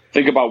 Because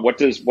think about what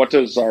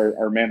does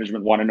our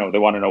management want to know? They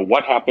want to know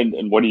what happened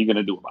and what are you going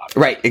to do about it?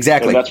 Right.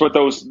 Exactly. And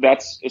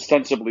that's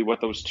ostensibly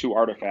what those two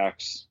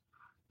artifacts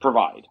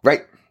provide.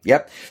 Right.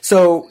 Yep.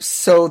 So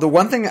the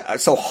one thing,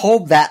 so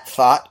hold that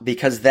thought,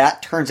 because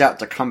that turns out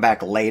to come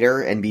back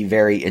later and be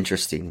very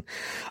interesting.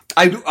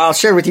 I'll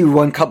share with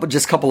you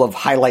couple of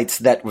highlights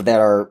that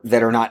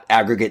are not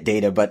aggregate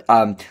data, but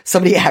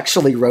somebody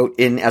actually wrote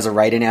in as a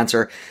write-in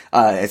answer.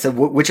 It said,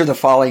 which of the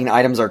following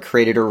items are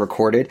created or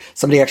recorded?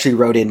 Somebody actually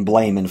wrote in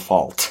blame and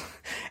fault.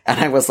 And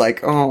I was like,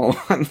 oh,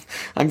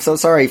 I'm so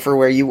sorry for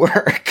where you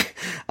work.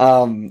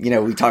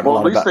 We talk a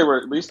lot about.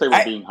 At least they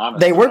were being honest.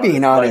 They were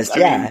being honest.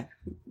 I mean,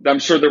 I'm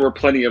sure there were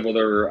plenty of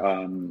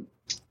other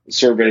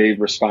survey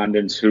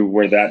respondents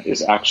where that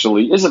is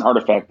an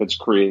artifact that's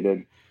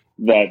created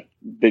that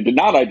they did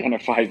not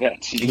identify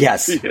that.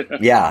 Yes.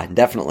 Yeah,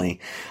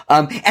 definitely.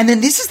 And then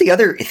this is the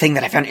other thing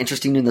that I found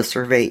interesting in the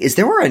survey is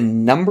there were a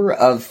number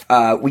of,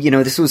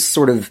 this was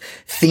sort of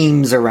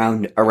themes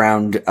around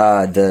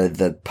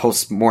the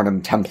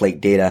post-mortem template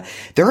data.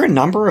 There are a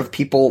number of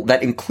people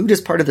that include as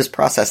part of this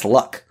process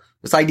luck.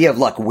 This idea of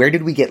luck. Where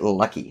did we get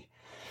lucky?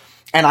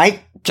 And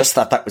I just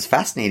thought that was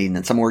fascinating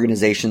that some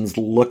organizations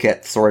look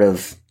at sort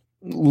of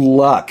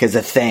luck as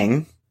a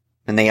thing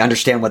and they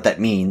understand what that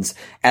means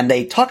and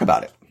they talk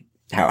about it.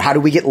 How do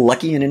we get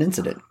lucky in an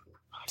incident?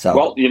 So,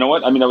 well, you know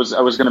what? I mean, I was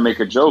going to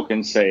make a joke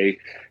and say,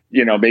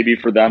 maybe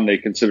for them, they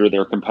consider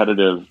their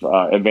competitive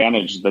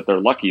advantage that they're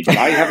lucky. But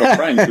I have a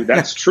friend who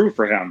that's true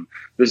for him.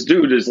 This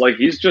dude is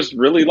he's just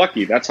really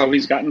lucky. That's how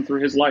he's gotten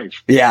through his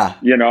life. Yeah.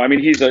 I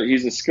mean, he's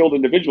a skilled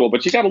individual,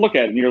 but you got to look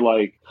at it and you're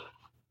like,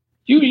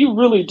 you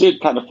really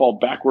did kind of fall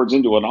backwards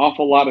into an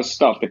awful lot of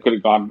stuff that could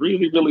have gone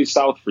really, really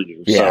south for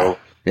you. Yeah. So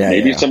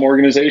maybe some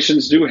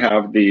organizations do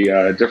have the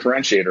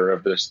differentiator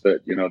of this that,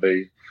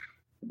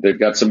 they've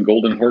got some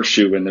golden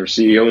horseshoe in their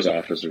CEO's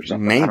office or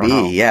something.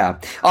 Maybe, yeah.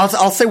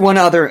 I'll say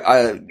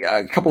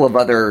a couple of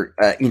other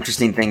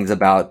interesting things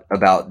about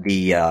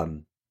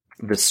the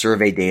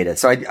survey data.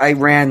 So I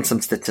ran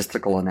some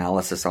statistical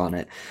analysis on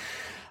it.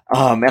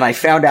 And I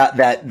found out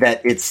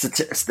that it's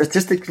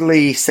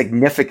statistically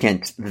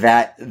significant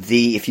that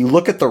if you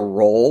look at the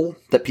role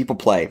that people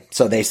play,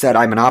 so they said,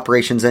 I'm an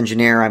operations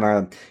engineer, I'm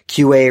a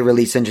QA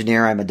release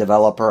engineer, I'm a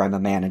developer, I'm a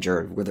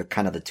manager, were the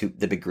kind of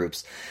the big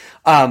groups.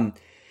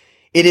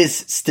 It is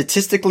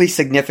statistically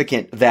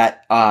significant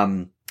that,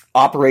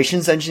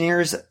 operations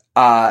engineers,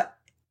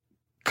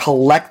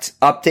 collect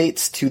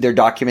updates to their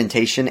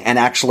documentation and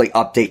actually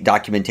update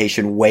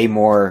documentation way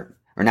more,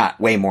 or not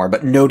way more,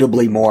 but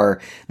notably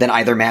more than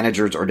either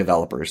managers or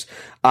developers.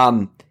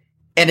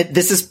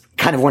 This is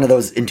kind of one of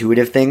those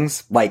intuitive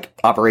things, like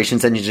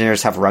operations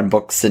engineers have run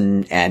books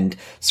and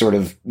sort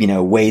of,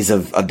 ways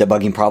of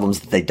debugging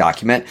problems that they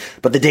document.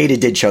 But the data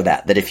did show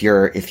that if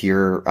you're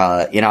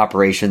in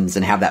operations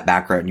and have that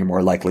background, you're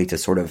more likely to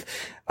sort of,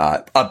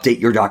 update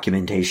your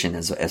documentation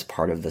as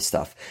part of this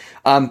stuff.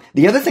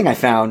 The other thing I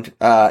found,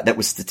 that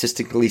was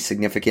statistically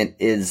significant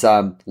is,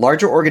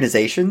 larger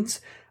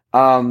organizations,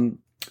 aren't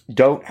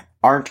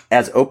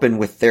as open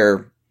with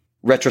their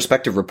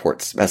retrospective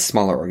reports as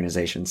smaller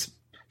organizations.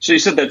 So you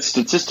said that's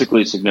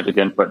statistically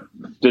significant, but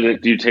do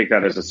you take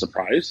that as a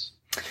surprise?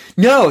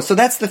 No, so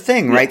that's the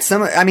thing, right?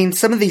 Some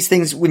of these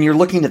things, when you're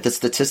looking at the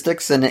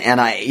statistics, and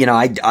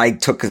I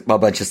took a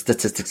bunch of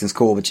statistics in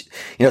school, which,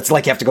 it's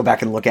like you have to go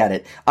back and look at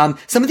it.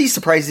 Some of these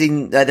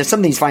some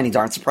of these findings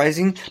aren't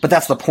surprising, but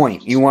that's the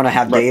point. You want to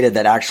have data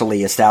that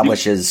actually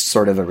establishes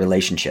sort of a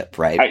relationship,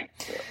 right?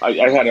 I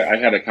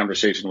had a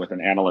conversation with an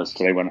analyst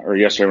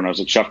yesterday when I was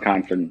at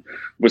ChefConf and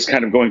was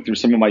kind of going through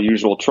some of my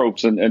usual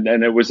tropes, and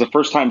it was the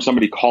first time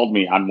somebody called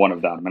me on one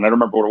of them, and I don't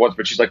remember what it was,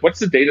 but she's like, "What's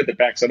the data that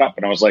backs it up?"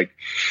 And I was like,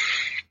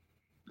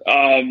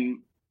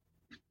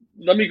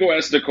 let me go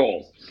ask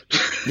Nicole.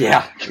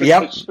 Yeah.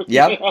 Yep.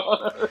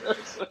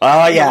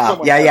 Oh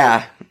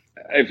yeah.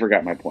 I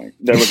forgot my point.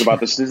 That was about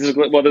the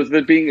statistical. Well, there's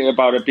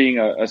being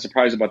a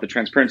surprise about the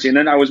transparency, and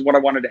then what I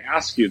wanted to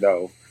ask you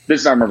though.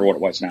 I remember what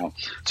it was now.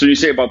 So you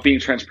say about being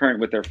transparent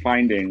with their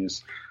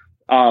findings,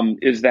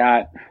 is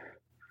that,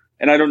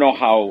 and I don't know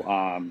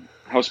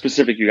how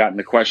specific you got in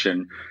the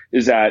question.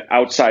 Is that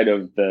outside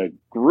of the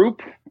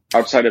group?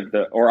 Outside of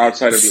the org,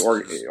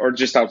 or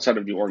just outside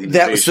of the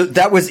organization.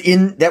 That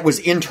was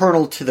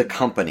internal to the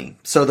company.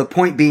 So the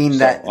point being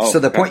that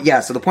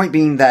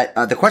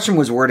the question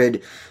was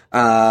worded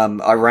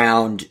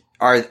around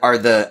are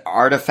the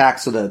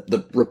artifacts or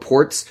the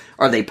reports,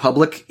 are they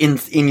public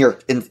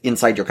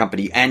inside your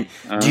company, and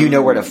do you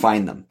know where to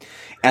find them?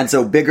 And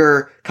so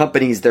bigger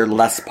companies, they're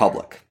less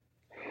public.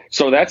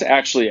 So that's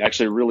actually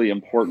a really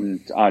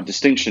important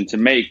distinction to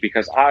make,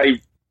 because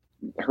I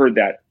heard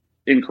that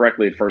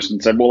incorrectly at first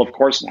and said, well, of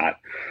course not.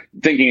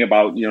 Thinking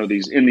about,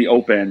 these in the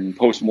open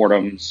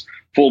postmortems,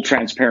 full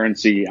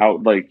transparency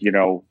out, like,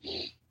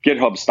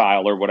 GitHub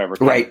style or whatever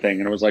kind of thing.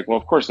 And it was like, well,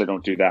 of course they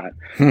don't do that.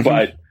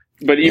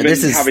 But even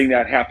having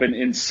that happen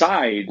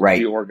inside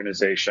the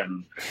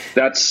organization,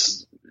 that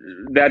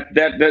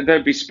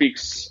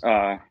bespeaks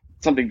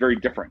something very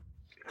different.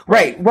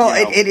 Right. Well,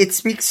 it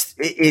speaks,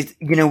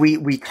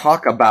 we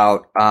talk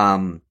about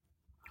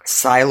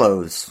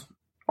silos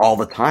all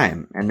the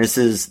time. And this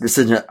is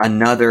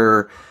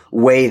another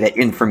way that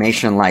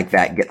information like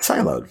that gets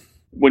siloed.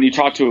 When you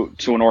talk to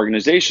an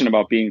organization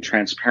about being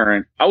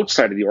transparent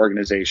outside of the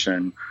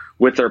organization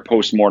with their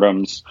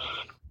postmortems,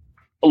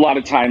 a lot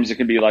of times it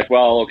can be like,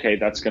 well, okay,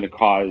 that's going to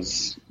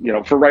cause,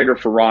 for right or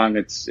for wrong,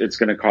 it's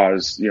going to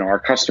cause, our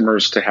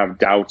customers to have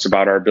doubts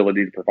about our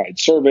ability to provide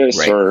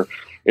service, or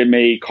it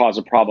may cause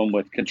a problem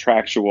with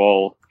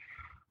contractual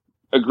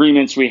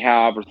agreements we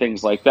have or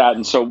things like that.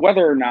 And so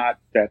whether or not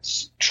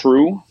that's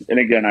true, and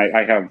again,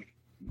 I have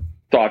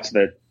thoughts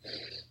that,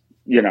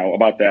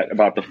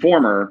 about the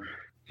former,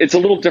 it's a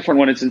little different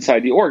when it's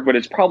inside the org, but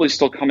it's probably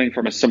still coming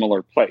from a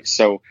similar place.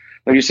 So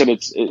like you said,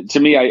 to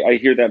me, I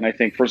hear that and I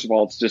think, first of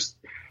all, it's just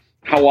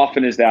how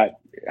often is that,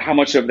 how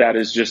much of that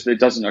is just, it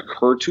doesn't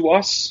occur to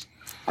us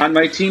on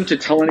my team to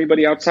tell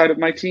anybody outside of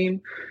my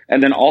team.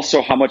 And then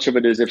also how much of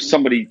it is if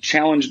somebody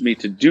challenged me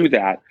to do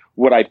that,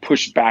 would I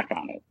push back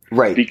on it?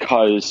 Right.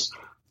 Because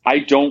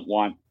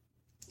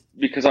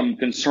because I'm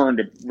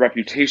concerned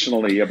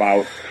reputationally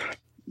about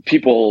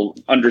people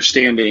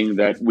understanding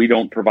that we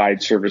don't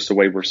provide service the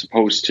way we're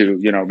supposed to,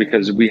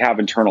 because we have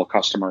internal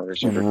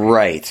customers or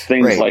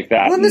things like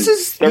that. Well,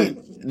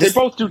 they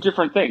both do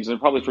different things and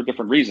probably for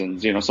different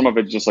reasons. Some of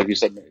it, just like you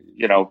said,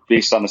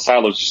 based on the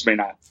silos, just may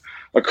not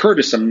occur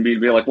to some, be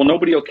like, well,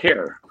 nobody will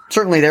care.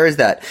 Certainly there is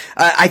that.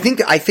 I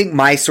think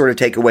my sort of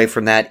takeaway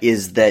from that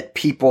is that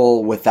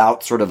people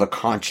without sort of a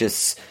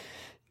conscious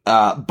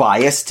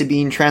bias to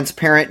being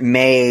transparent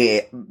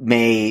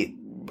may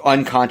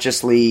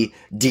unconsciously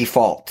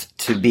default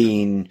to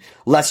being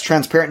less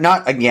transparent,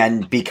 not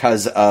again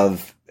because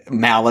of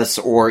malice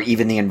or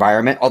even the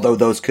environment, although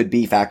those could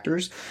be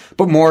factors,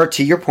 but more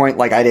to your point,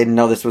 like, I didn't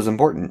know this was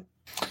important.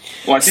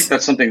 Well, I think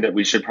that's something that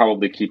we should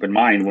probably keep in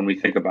mind when we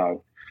think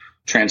about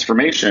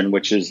transformation,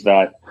 which is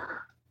that,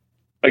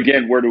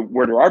 again, where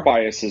do our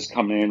biases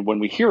come in when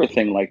we hear a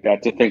thing like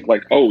that, to think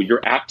like, oh,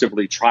 you're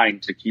actively trying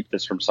to keep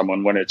this from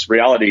someone, when it's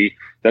reality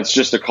that's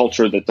just a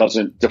culture that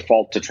doesn't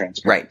default to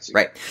transparency.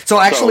 Right. So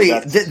actually,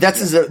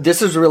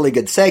 this is a really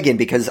good segue,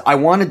 because I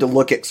wanted to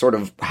look at sort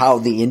of how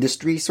the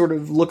industry sort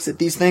of looks at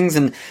these things,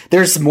 and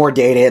there's some more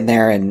data in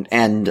there, and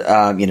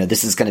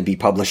this is going to be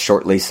published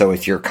shortly. So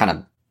if you're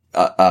kind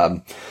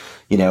of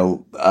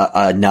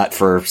a nut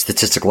for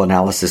statistical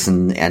analysis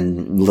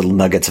and little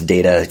nuggets of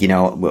data,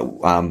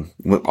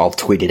 I'll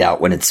tweet it out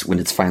when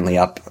it's finally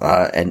up,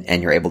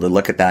 and you're able to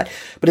look at that.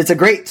 But it's a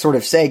great sort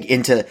of seg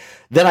into,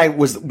 then I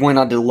went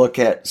on to look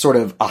at sort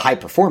of a high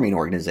performing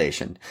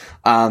organization.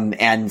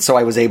 And so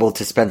I was able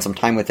to spend some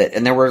time with it.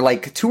 And there were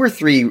like 2 or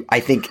 3,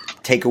 I think,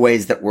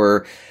 takeaways that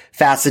were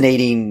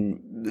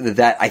fascinating,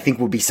 that I think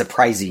will be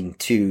surprising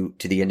to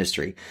the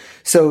industry.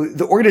 So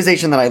the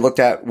organization that I looked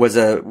at was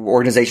a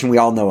organization we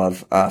all know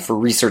of, for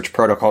research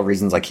protocol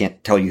reasons. I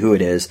can't tell you who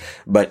it is,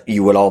 but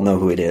you would all know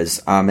who it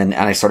is. And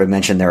I sort of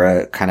mentioned they're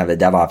a kind of a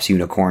DevOps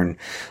unicorn,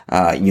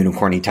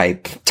 unicorny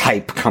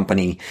type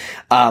company.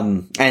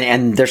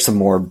 And there's some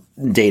more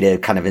data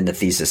kind of in the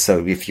thesis.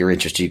 So if you're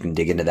interested, you can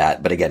dig into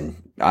that. But again,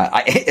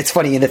 it's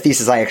funny, in the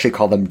thesis, I actually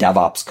call them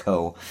DevOps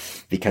Co,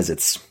 because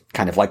it's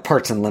kind of like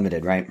Parts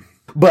Unlimited, right?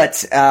 But,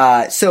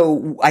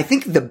 so I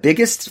think the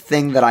biggest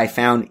thing that I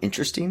found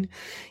interesting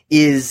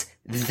is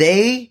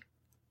they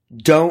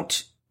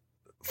don't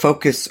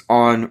focus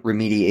on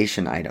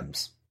remediation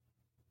items.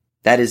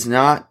 That is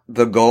not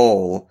the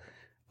goal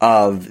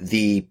of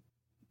they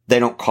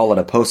don't call it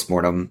a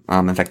postmortem.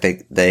 In fact,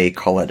 they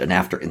call it an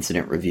after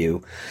incident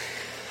review,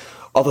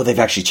 although they've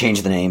actually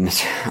changed the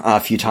names a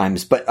few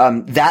times. But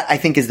that, I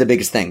think, is the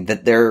biggest thing,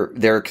 that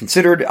they're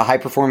considered a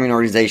high-performing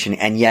organization,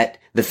 and yet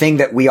the thing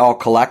that we all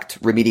collect,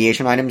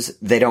 remediation items,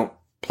 they don't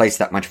place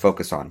that much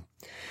focus on.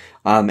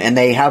 And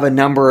they have a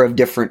number of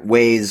different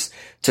ways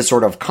to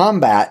sort of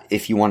combat,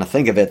 if you want to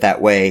think of it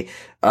that way,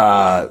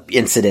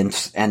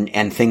 incidents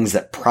and things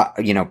that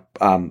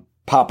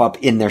pop up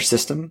in their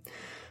system.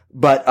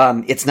 But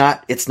it's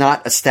not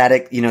a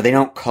static, they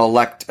don't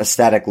collect a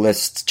static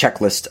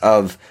checklist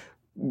of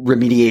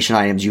remediation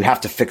items. You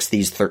have to fix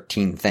these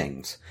 13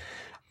 things.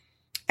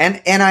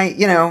 And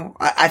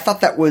I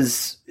thought that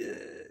was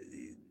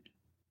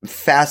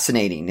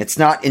fascinating. It's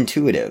not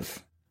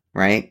intuitive,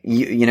 right?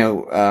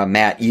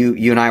 Matt,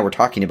 you and I were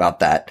talking about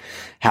that,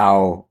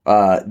 how,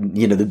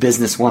 the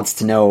business wants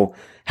to know,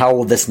 how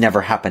will this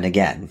never happen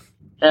again?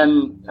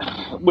 And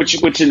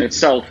which in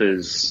itself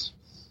is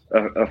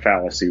a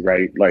fallacy,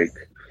 right? Like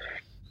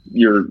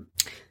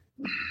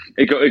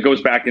it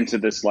goes back into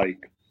this,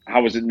 like,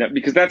 How is it?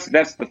 Because that's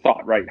the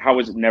thought, right? How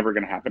is it never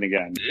going to happen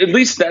again? At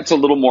least that's a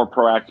little more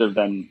proactive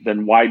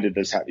than why did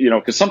this happen?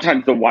 Because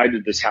sometimes the why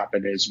did this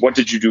happen is what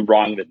did you do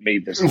wrong that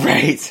made this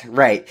happen?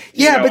 Right.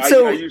 Yeah, but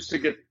so I used to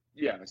get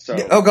So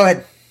go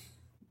ahead.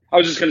 I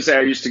was just going to say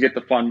I used to get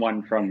the fun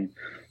one from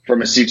a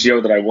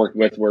CTO that I worked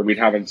with where we'd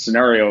have a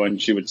scenario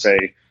and she would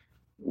say,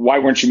 why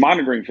weren't you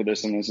monitoring for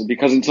this? And I said,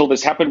 because until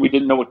this happened, we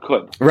didn't know it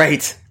could.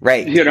 Right.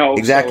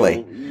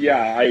 Exactly.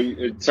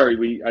 So,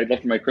 I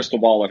left my crystal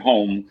ball at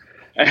home,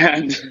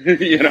 and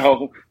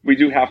we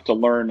do have to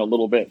learn a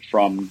little bit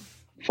from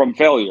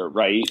failure,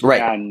 right?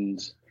 Right. And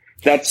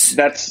that's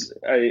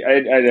I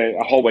had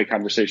a hallway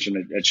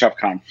conversation at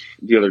ChefConf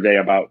the other day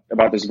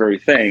about this very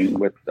thing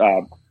with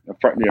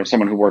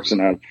someone who works in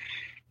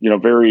a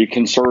very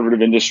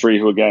conservative industry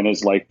who again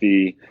is like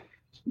we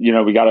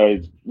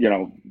gotta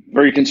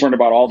very concerned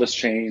about all this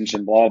change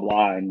and blah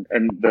blah and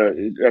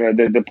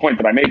the point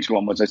that I made to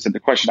him was I said the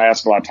question I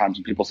ask a lot of times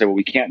when people say, well,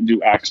 we can't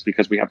do X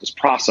because we have this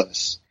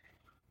process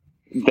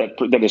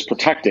that is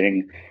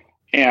protecting,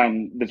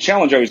 and the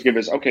challenge I always give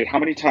is, okay, how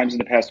many times in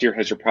the past year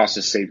has your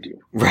process saved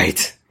you?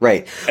 Right.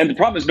 And the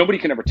problem is nobody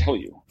can ever tell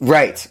you.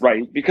 Right.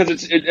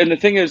 Because and the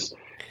thing is,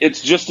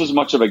 it's just as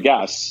much of a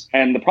guess.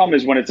 And the problem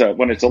is when it's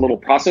a little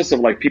process of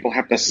like people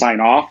have to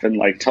sign off and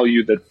like tell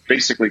you that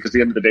basically, because at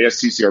the end of the day, a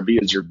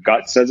CCRB is your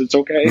gut says it's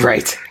okay.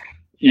 Right.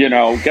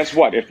 Guess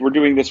what? If we're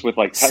doing this with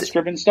like test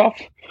driven stuff,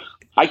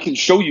 I can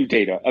show you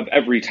data of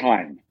every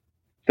time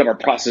that our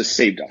process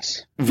saved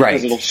us. Right.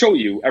 Because it'll show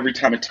you every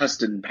time a test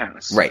didn't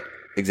pass. Right.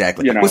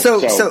 Exactly.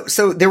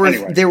 So there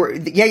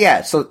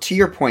were So to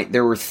your point,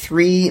 there were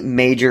three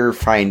major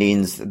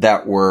findings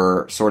that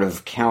were sort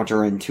of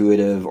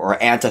counterintuitive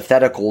or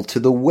antithetical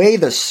to the way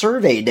the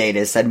survey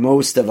data said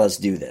most of us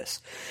do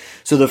this.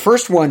 So the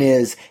first one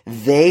is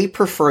they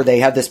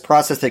have this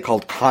process they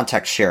called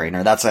context sharing,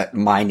 or that's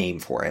my name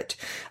for it.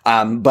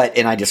 And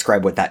I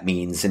describe what that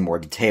means in more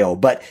detail,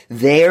 but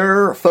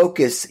their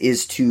focus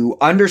is to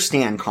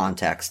understand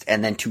context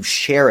and then to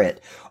share it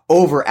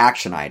over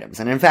action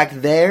items. And in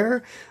fact, they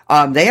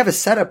have a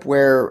setup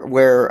where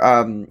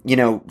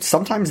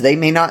sometimes they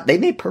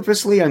may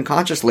purposely,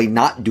 unconsciously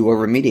not do a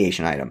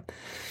remediation item.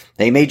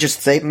 They may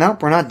just say,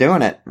 nope, we're not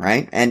doing it,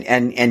 right?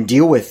 And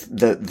deal with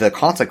the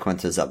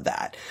consequences of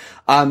that.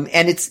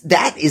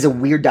 That is a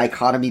weird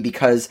dichotomy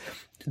because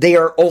they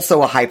are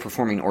also a high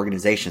performing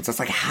organization. So it's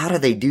like, how do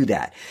they do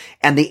that?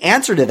 And the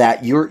answer to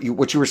that,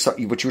 what you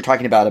were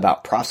talking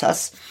about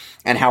process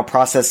and how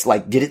process,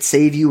 like, did it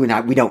save you?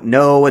 And we don't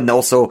know. And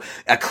also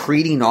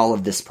accreting all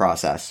of this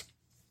process.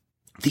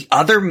 The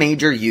other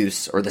major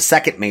use, or the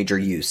second major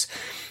use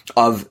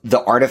of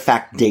the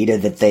artifact data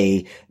that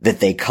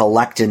they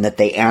collect and that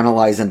they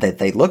analyze and that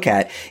they look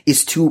at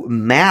is to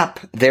map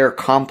their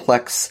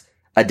complex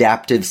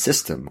adaptive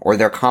system or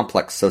their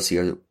complex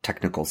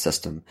socio-technical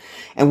system.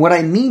 And what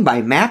I mean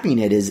by mapping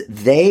it is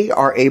they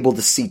are able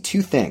to see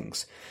two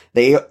things.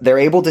 They're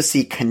able to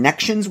see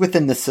connections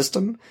within the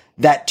system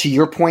that, to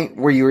your point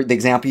where the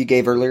example you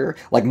gave earlier,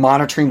 like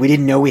monitoring, we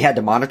didn't know we had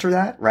to monitor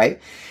that, right?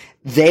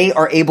 They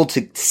are able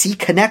to see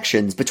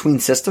connections between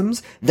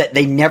systems that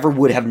they never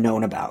would have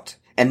known about.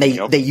 And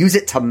they use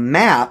it to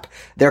map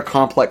their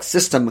complex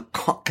system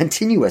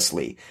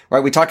continuously,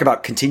 right? We talk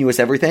about continuous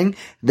everything.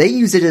 They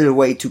use it as a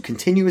way to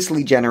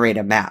continuously generate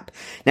a map.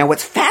 Now,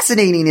 what's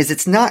fascinating is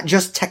it's not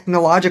just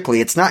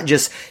technologically. It's not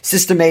just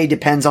system A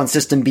depends on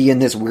system B in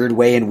this weird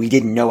way and we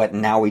didn't know it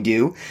and now we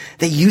do.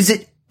 They use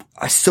it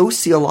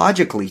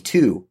sociologically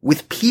too,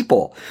 with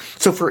people.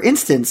 So for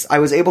instance, I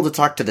was able to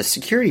talk to the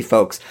security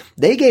folks.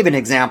 They gave an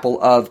example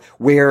of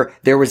where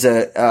there was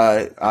they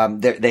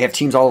have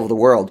teams all over the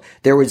world.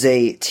 There was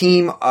a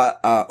team,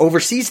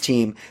 overseas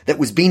team that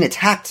was being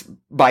attacked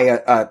by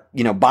a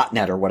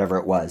botnet or whatever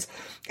it was.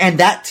 And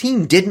that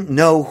team didn't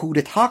know who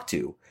to talk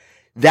to.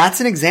 That's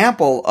an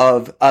example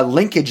of a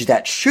linkage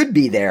that should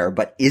be there,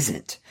 but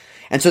isn't.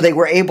 And so they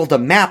were able to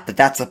map that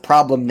that's a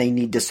problem they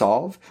need to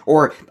solve.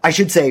 Or I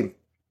should say,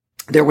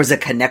 there was a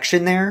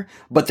connection there,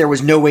 but there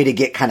was no way to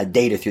get kind of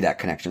data through that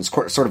connection. It's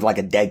sort of like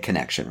a dead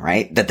connection,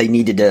 right? That they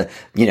needed to,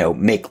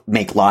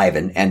 make live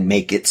and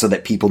make it so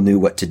that people knew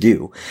what to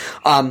do.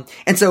 And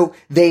so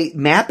they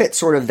map it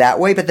sort of that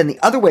way, but then the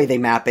other way they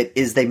map it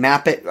is they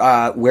map it,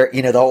 where,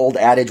 the old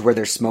adage where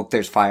there's smoke,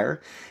 there's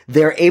fire.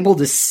 They're able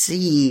to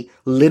see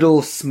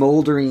little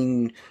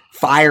smoldering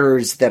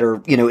fires that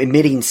are,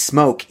 emitting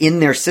smoke in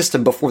their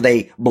system before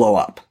they blow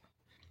up.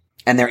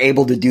 And they're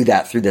able to do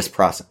that through this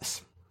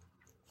process.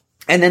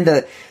 And then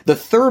the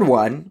third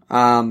one,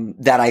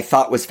 that I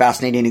thought was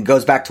fascinating and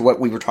goes back to what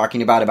we were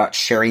talking about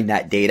sharing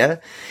that data,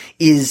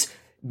 is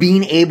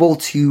being able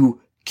to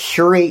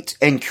curate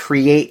and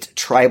create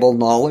tribal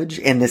knowledge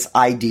and this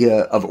idea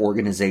of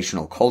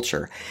organizational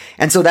culture.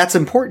 And so that's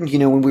important,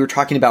 when we were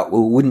talking about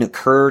what wouldn't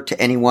occur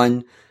to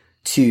anyone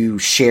to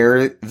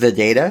share the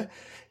data,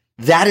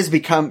 that has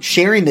become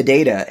sharing the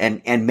data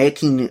and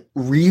making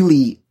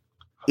really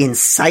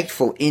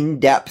insightful,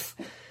 in-depth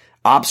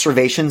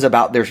observations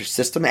about their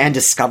system and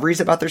discoveries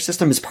about their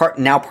system is part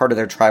of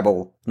their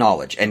tribal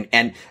knowledge.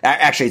 And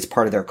actually it's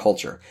part of their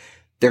culture.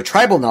 their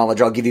tribal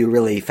knowledge, I'll give you a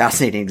really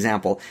fascinating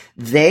example.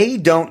 They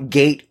don't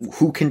gate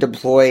who can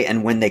deploy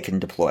and when they can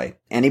deploy.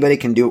 Anybody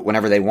can do it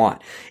whenever they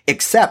want,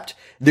 except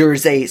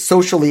there's a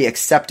socially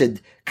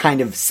accepted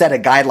kind of set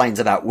of guidelines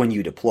about when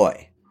you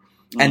deploy.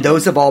 And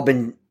those have all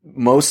been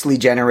mostly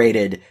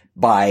generated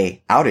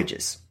by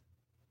outages.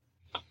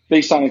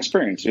 Based on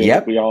experience.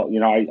 Yep. We all,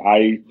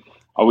 I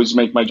always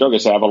make my joke. I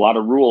say I have a lot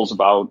of rules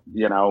about,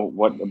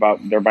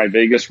 they're my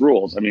Vegas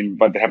rules. I mean,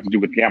 but they have to do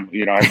with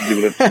gambling, have to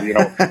do with,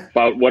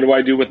 about what do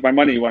I do with my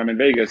money when I'm in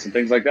Vegas and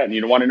things like that. And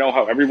you don't want to know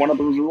how every one of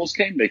those rules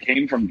came. They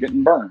came from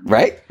getting burned.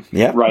 Right.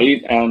 Yeah.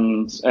 Right.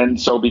 And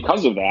so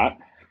because of that,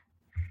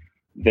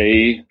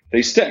 they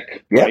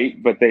stick, right?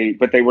 Yep.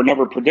 But they were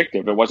never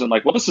predictive. It wasn't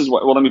like, well,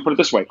 let me put it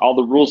this way. All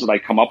the rules that I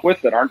come up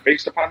with that aren't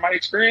based upon my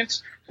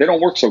experience, they don't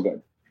work so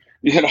good,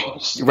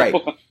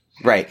 So,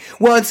 Right.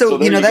 Well, and so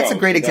that's go. a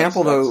great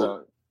example,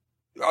 though.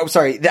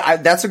 Sorry.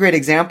 That's a great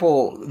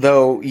example,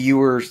 though. You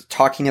were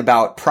talking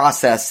about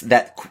process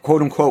that,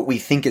 quote unquote, we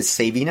think is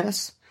saving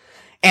us.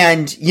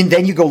 And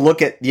then you go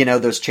look at,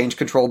 those change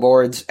control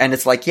boards, and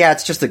it's like, yeah,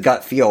 it's just a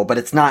gut feel, but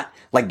it's not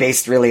like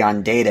based really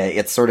on data.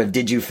 It's sort of,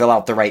 did you fill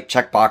out the right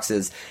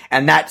checkboxes?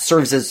 And that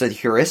serves as a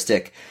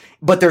heuristic.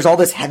 But there's all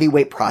this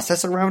heavyweight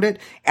process around it.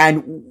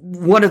 And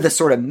one of the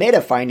sort of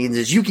meta findings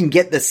is you can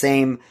get the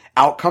same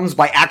outcomes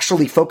by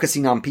actually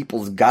focusing on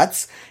people's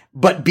guts,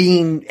 but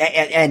being,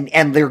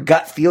 and their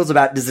gut feels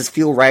about, does this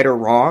feel right or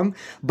wrong?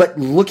 But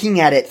looking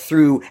at it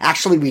through,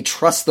 actually, we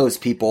trust those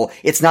people.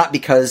 It's not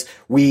because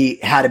we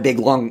had a big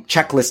long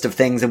checklist of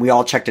things and we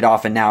all checked it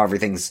off and now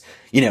everything's,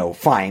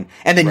 fine.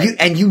 And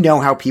then you know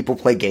how people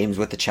play games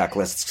with the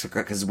checklists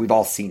because we've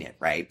all seen it,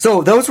 right?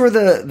 So those were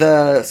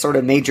the sort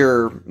of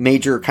major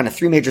kind of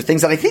three major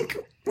things that I think,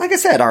 like I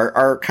said,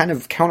 are kind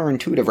of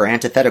counterintuitive or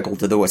antithetical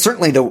to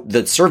certainly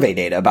the survey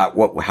data about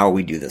how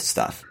we do this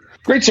stuff.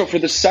 Great. So for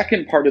the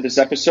second part of this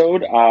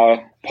episode,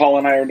 Paul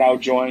and I are now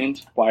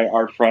joined by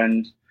our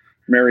friend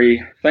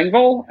Mary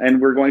Thengvall, and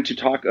we're going to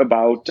talk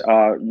about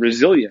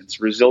resilience,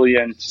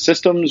 resilient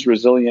systems,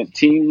 resilient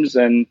teams,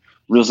 and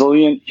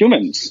resilient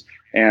humans,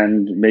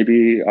 and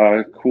maybe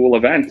a cool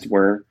event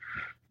where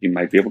you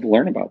might be able to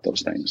learn about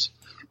those things.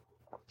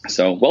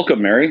 So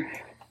welcome, Mary.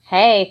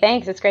 Hey,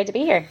 thanks. It's great to be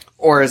here.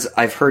 Or as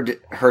I've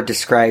heard her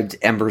described,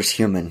 Ember's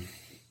human.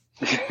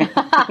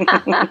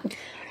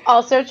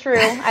 Also true.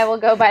 I will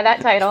go by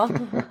that title.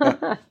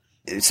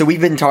 So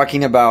we've been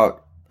talking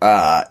about,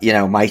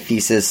 my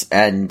thesis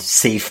and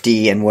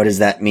safety and what does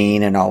that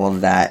mean and all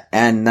of that.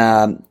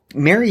 And,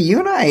 Mary, you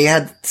and I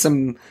had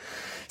some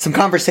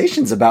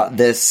conversations about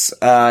this,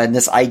 and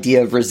this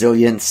idea of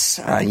resilience.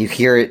 You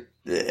hear it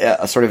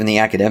sort of in the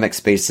academic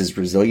space as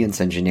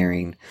resilience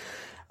engineering,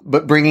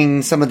 but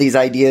bringing some of these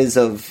ideas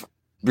of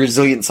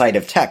resilient side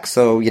of tech.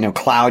 So,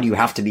 cloud, you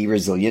have to be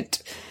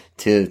resilient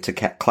to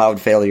cloud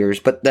failures.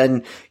 But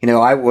then,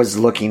 I was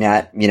looking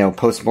at,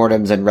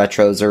 postmortems and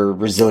retros or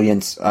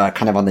resilience,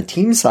 kind of on the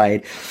team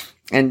side.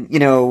 And,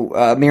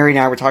 Mary and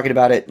I were talking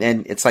about it,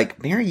 and it's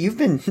like, Mary, you've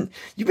been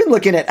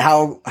looking at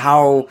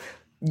how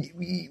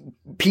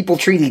people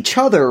treat each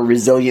other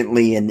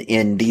resiliently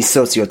in these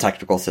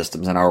socio-technical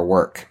systems in our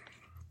work.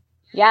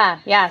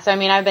 Yeah. So,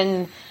 I've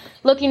been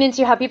looking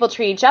into how people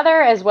treat each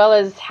other as well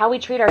as how we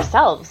treat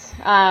ourselves.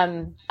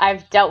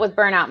 I've dealt with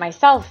burnout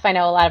myself. I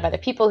know a lot of other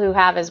people who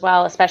have as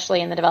well,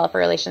 especially in the developer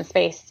relations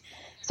space.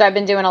 So I've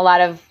been doing a lot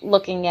of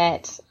looking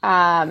at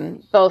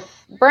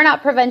both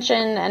burnout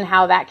prevention and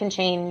how that can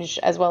change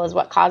as well as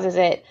what causes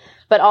it,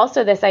 but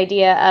also this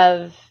idea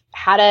of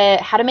how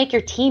to make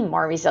your team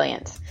more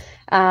resilient,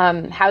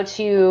 how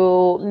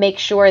to make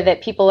sure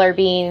that people are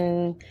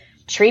being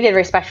treated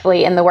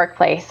respectfully in the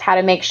workplace, how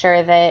to make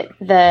sure that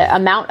the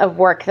amount of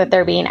work that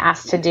they're being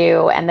asked to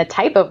do and the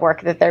type of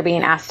work that they're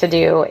being asked to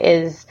do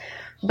is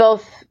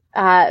both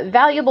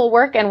valuable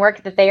work and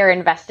work that they are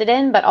invested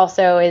in, but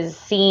also is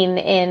seen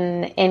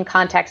in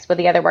context with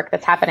the other work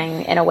that's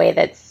happening in a way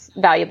that's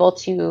valuable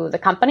to the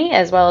company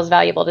as well as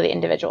valuable to the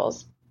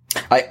individuals.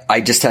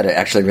 I just had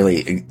actually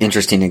really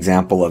interesting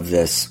example of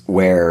this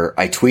where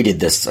I tweeted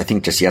this, I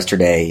think just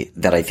yesterday,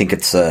 that I think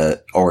it's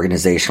a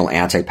organizational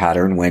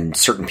anti-pattern when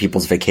certain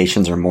people's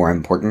vacations are more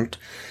important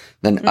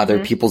than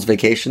other people's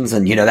vacations.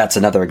 And, that's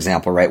another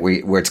example, right?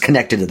 Where it's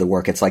connected to the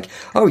work. It's like,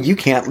 oh, you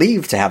can't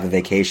leave to have a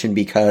vacation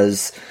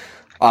because,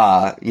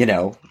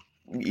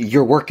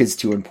 your work is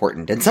too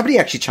important. And somebody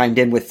actually chimed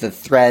in with the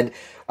thread.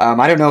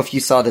 I don't know if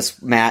you saw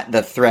this, Matt,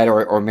 the thread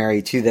or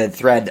Mary too, the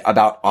thread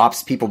about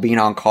ops people being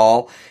on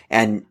call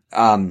and,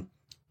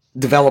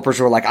 developers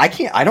were like,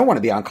 I don't want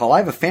to be on call. I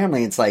have a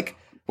family. It's like,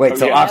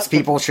 wait, ops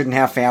people shouldn't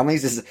have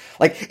families? This is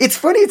like, it's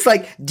funny. It's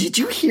like, did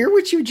you hear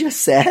what you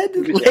just said?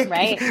 Like,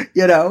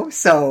 right.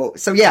 So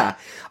yeah.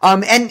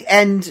 And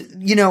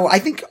I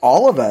think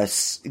all of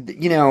us,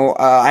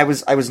 I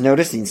was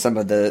noticing some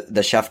of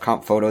the Chef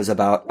Comp photos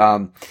about,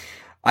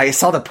 I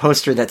saw the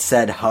poster that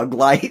said Hug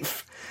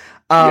Life.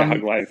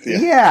 Hug Life.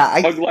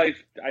 Yeah. Hug Life.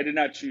 I did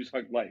not choose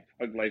Hug Life.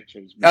 Hug Life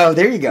chose me. Oh,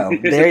 there you go.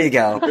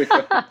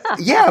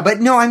 Yeah, but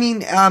no,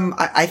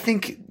 I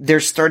think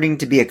there's starting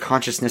to be a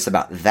consciousness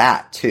about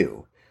that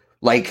too.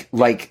 Like,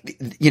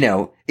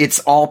 it's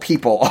all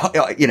people,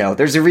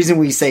 there's a reason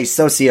we say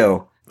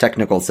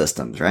socio-technical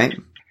systems, right?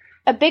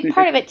 A big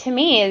part of it to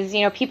me is,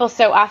 people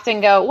so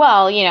often go,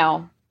 well,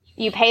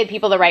 you pay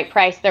people the right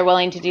price. They're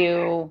willing to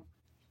do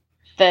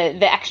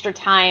the extra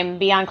time,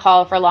 be on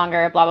call for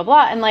longer, blah, blah,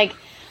 blah. And like,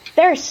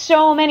 there are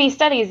so many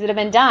studies that have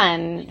been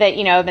done that,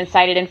 have been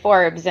cited in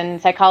Forbes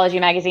and psychology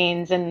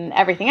magazines and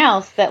everything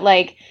else that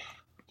like,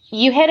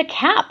 you hit a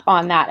cap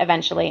on that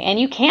eventually, and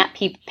you can't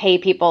pay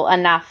people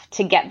enough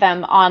to get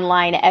them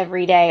online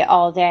every day,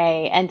 all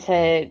day, and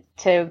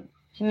to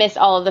miss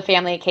all of the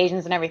family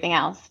occasions and everything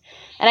else.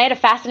 And I had a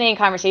fascinating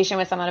conversation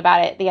with someone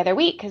about it the other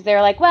week, because they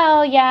were like,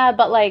 well, yeah,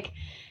 but like,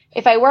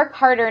 if I work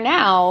harder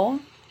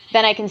now,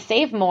 then I can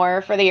save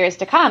more for the years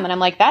to come. And I'm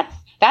like,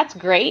 that's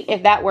great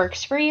if that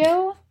works for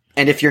you.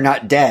 And if you're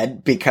not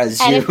dead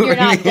because if you're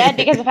not dead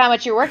because of how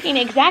much you're working,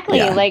 exactly.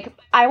 Yeah. Like,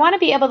 I want to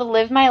be able to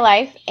live my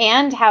life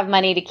and have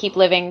money to keep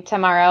living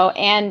tomorrow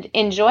and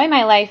enjoy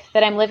my life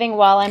that I'm living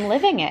while I'm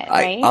living it.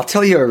 Right? I'll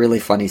tell you a really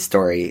funny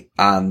story.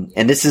 And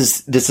this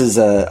is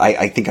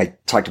I think I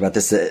talked about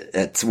this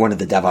at one of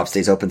the DevOps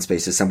Days open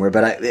spaces somewhere,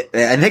 but I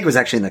think it was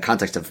actually in the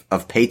context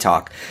of Pay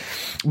Talk.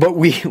 But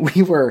we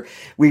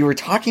were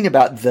talking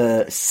about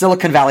the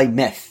Silicon Valley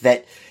myth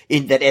that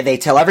they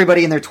tell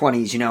everybody in their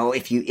 20s,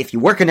 if you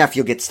work enough,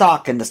 you'll get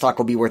stock, and the stock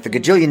will be worth $1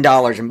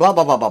 gajillion, and blah,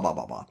 blah, blah, blah, blah,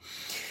 blah, blah.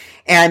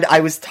 And I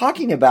was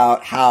talking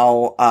about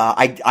how,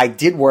 I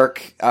did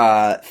work,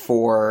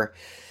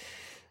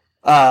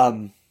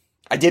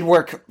 I did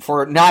work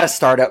for not a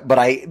startup,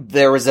 but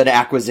there was an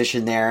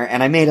acquisition there,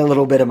 and I made a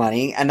little bit of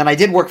money. And then I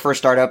did work for a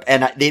startup,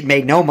 and they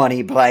made no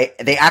money, but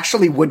they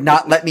actually would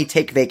not let me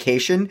take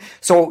vacation.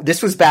 So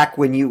this was back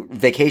when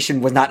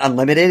vacation was not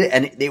unlimited,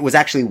 and it was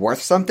actually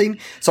worth something.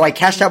 So I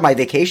cashed out my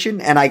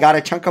vacation, and I got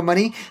a chunk of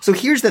money. So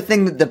here's the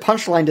thing: the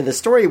punchline to the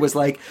story was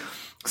like,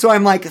 so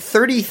I'm like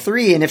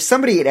 33, and if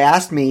somebody had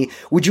asked me,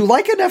 would you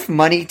like enough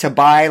money to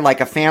buy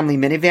like a family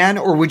minivan,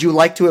 or would you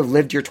like to have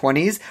lived your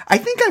 20s? I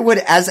think I would,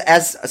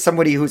 as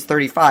somebody who's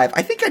 35,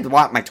 I think I'd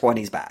want my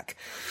 20s back.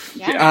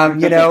 Yeah.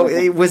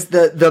 It was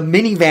the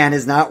minivan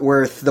is not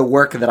worth the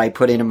work that I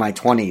put into my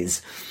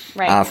 20s,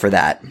 right, for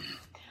that.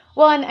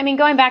 Well, and I mean,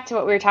 going back to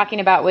what we were talking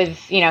about with,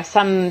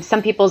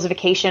 some people's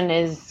vacation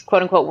is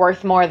quote unquote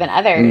worth more than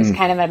others,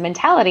 kind of a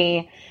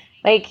mentality.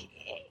 Like,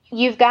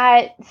 you've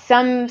got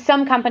some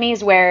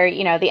companies where,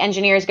 the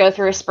engineers go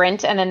through a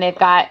sprint and then they've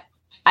got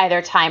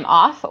either time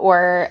off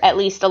or at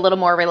least a little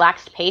more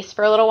relaxed pace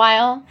for a little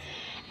while.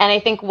 And I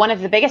think one of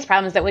the biggest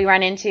problems that we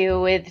run into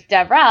with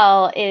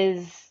DevRel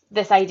is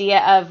this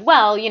idea of,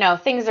 well,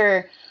 things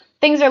are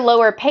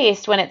lower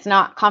paced when it's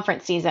not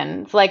conference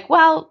season. It's like,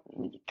 well,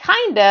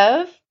 kind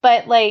of,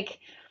 but like,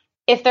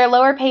 if they're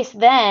lower paced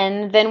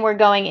then we're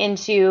going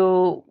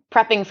into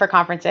prepping for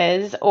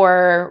conferences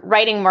or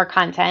writing more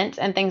content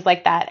and things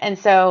like that. And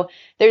so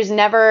there's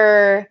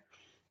never,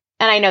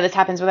 and I know this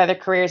happens with other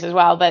careers as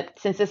well, but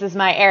since this is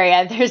my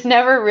area, there's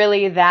never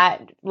really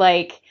that,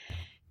 like,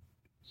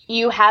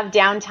 you have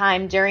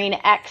downtime during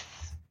X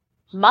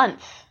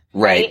month.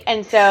 Right.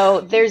 And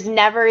so there's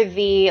never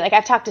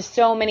I've talked to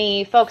so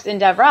many folks in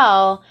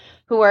DevRel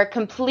who are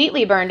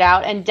completely burned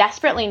out and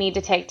desperately need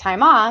to take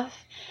time off.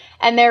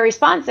 And their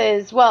response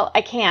is, well,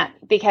 I can't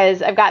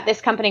because I've got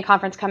this company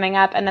conference coming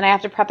up, and then I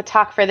have to prep a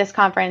talk for this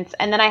conference,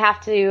 and then I have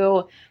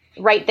to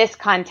write this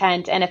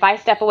content. And if I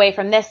step away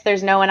from this,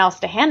 there's no one else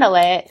to handle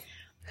it.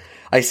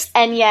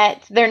 And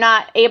yet they're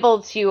not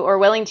able to or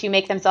willing to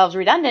make themselves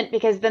redundant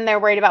because then they're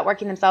worried about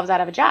working themselves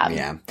out of a job.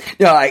 Yeah.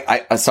 No,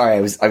 I sorry,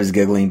 I was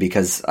giggling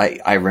because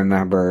I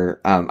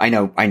remember, I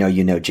know,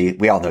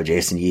 we all know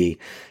Jason Yee,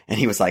 and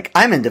he was like,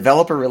 I'm in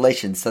developer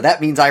relations, so that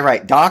means I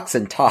write docs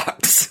and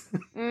talks.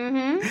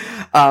 Mm-hmm.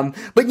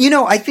 But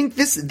I think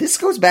this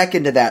goes back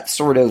into that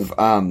sort of,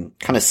 kind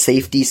of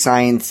safety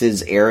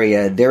sciences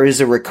area. There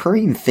is a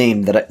recurring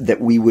theme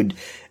that we would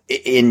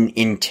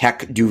in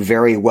tech do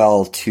very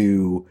well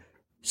to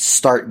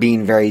start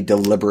being very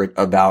deliberate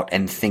about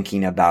and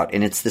thinking about.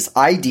 And it's this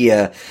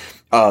idea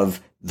of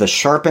the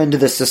sharp end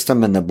of the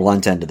system and the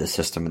blunt end of the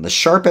system. And the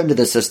sharp end of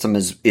the system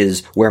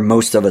is where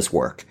most of us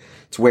work.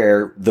 It's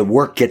where the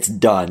work gets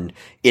done.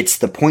 It's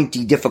the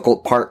pointy,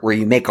 difficult part where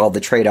you make all the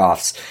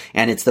trade-offs.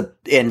 And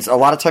a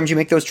lot of times you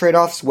make those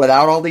trade-offs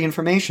without all the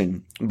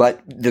information.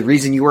 But the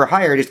reason you were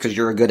hired is because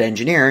you're a good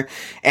engineer.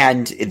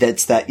 And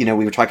that's that, we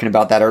were talking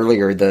about that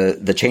earlier,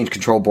 the change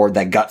control board,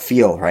 that gut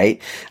feel,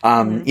 right?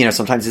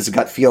 Sometimes it's a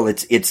gut feel.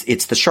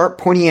 It's the sharp,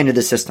 pointy end of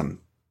the system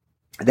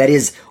that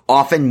is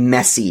often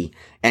messy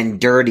and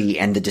dirty.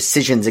 And the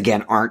decisions,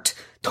 again, aren't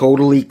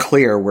totally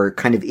clear. We're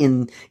kind of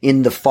in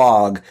the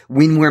fog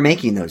when we're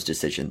making those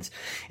decisions.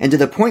 And to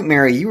the point,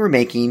 Mary, you were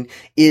making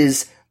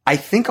is, I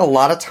think a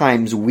lot of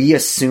times we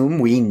assume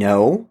we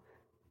know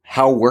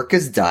how work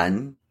is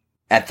done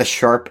at the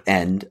sharp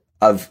end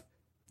of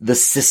the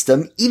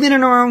system, even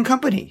in our own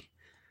company.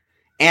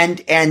 And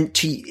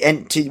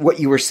to what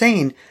you were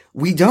saying,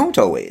 we don't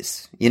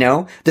always,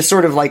 this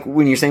sort of like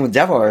when you're saying with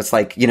Devo, it's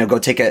like, go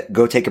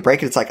take a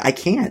break. And it's like, I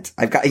can't,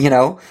 I've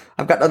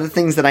got other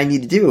things that I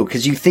need to do,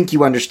 because you think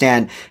you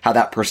understand how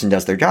that person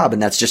does their job.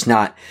 And that's just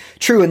not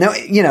true. And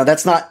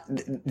that's not,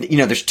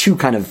 there's two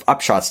kind of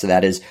upshots to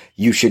that. Is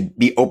you should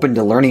be open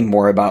to learning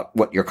more about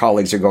what your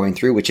colleagues are going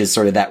through, which is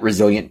sort of that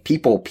resilient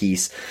people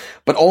piece,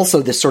 but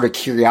also this sort of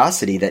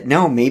curiosity that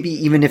no, maybe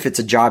even if it's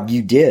a job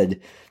you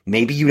did,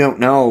 maybe you don't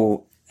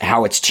know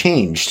how it's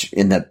changed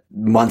in the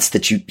months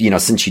that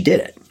since you did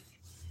it.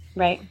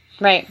 Right.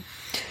 And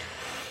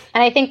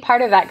I think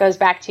part of that goes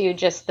back to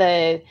just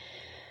the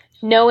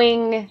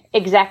knowing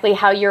exactly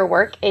how your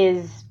work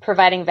is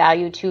providing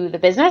value to the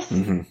business.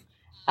 Mm-hmm.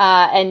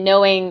 And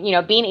knowing,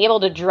 being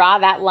able to draw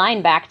that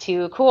line back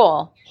to,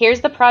 cool,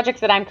 here's the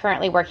project that I'm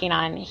currently working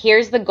on.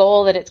 Here's the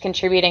goal that it's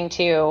contributing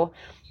to.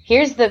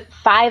 Here's the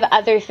 5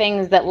 other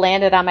things that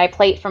landed on my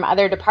plate from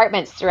other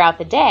departments throughout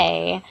the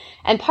day.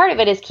 And part of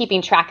it is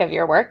keeping track of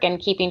your work and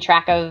keeping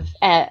track of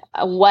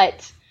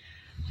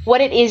what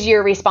it is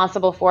you're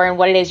responsible for and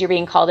what it is you're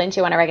being called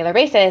into on a regular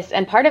basis.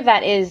 And part of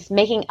that is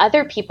making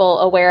other people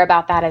aware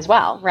about that as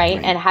well, right?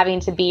 And having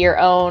to be your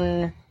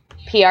own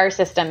PR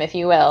system, if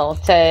you will,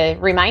 to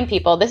remind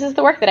people, this is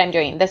the work that I'm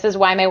doing. This is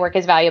why my work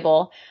is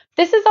valuable.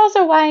 This is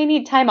also why I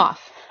need time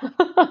off.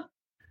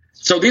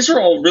 So these are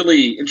all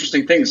really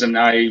interesting things. And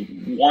I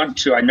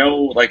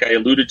know, like I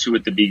alluded to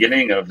at the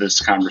beginning of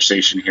this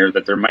conversation here,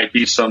 that there might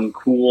be some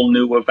cool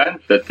new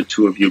event that the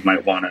two of you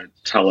might want to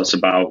tell us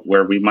about,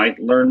 where we might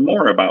learn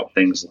more about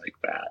things like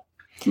that.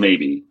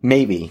 Maybe.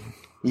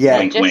 Yeah.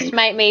 It just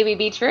might maybe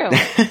be true.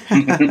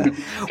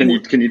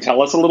 Can you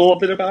tell us a little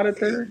bit about it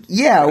there?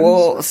 Yeah,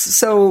 well,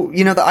 so,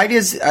 the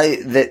ideas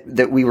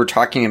that we were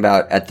talking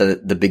about at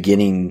the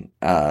beginning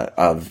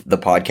of the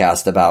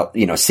podcast about,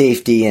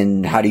 safety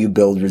and how do you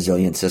build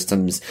resilient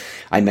systems.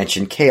 I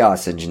mentioned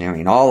chaos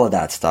engineering, all of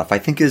that stuff, I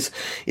think is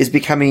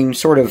becoming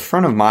sort of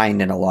front of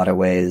mind in a lot of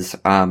ways,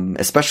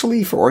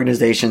 especially for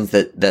organizations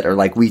that are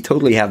like, we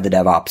totally have the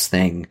DevOps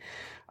thing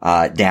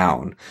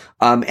down.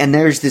 And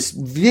there's this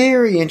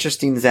very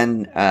interesting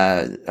Zen,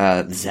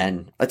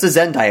 it's a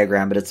Zen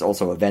diagram, but it's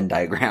also a Venn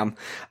diagram,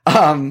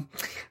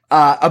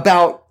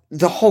 about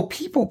the whole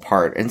people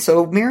part. And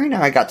so Mary and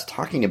I got to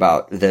talking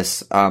about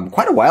this,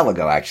 quite a while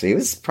ago, actually. It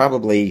was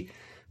probably,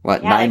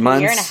 9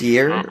 months,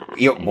 year,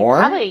 more?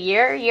 Probably a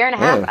year and a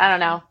half. I don't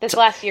know. This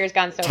last year has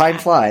gone so Time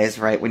fast. flies,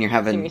 right? When you're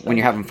having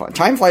fun.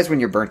 Time flies when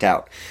you're burnt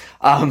out.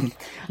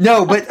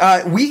 No,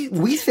 but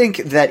we think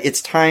that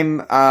it's time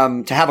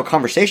to have a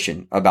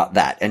conversation about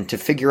that and to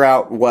figure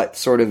out what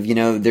sort of,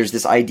 there's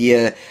this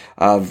idea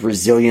of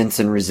resilience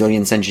and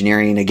resilience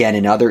engineering, again,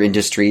 in other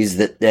industries,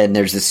 and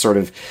there's this sort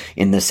of,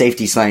 in the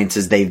safety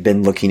sciences, they've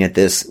been looking at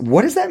this.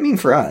 What does that mean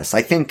for us?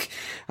 I think,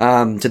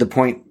 to the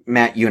point,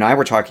 Matt, you and I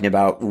were talking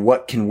about,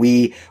 what can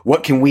we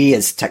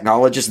as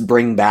technologists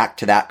bring back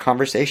to that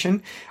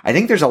conversation? I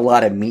think there's a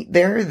lot of meat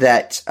there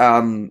that,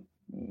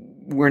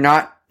 we're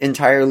not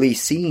entirely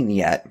seeing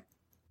yet.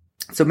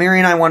 So Mary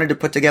and I wanted to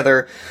put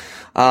together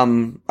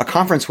a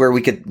conference where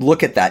we could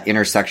look at that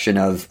intersection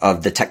of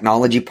the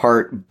technology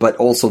part, but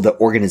also the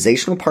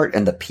organizational part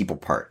and the people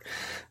part.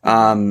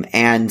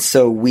 And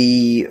so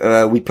we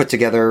put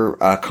together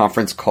a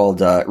conference called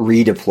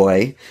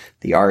Redeploy.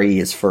 The RE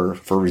is for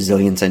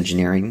resilience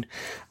engineering.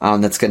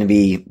 That's going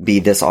to be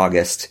this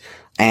August.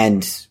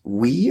 And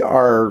we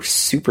are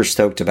super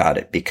stoked about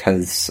it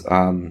because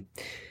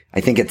I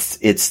think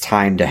it's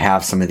time to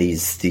have some of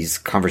these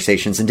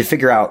conversations and to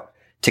figure out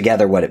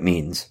together what it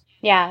means.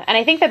 Yeah. And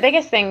I think the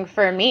biggest thing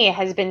for me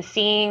has been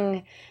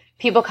seeing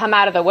people come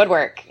out of the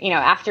woodwork,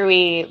 after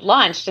we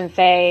launched and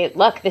say,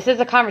 look, this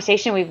is a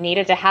conversation we've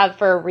needed to have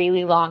for a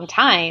really long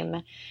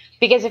time.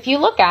 Because if you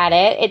look at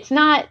it, it's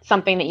not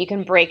something that you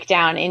can break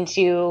down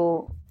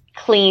into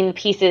clean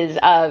pieces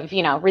of,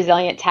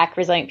 resilient tech,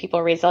 resilient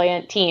people,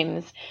 resilient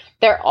teams.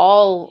 They're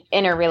all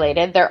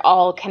interrelated. They're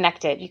all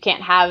connected. You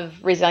can't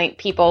have resilient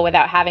people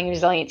without having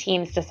resilient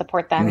teams to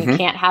support them. Mm-hmm. You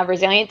can't have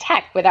resilient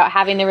tech without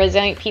having the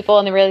resilient people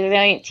and the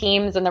resilient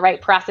teams and the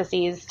right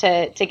processes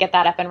to get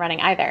that up and running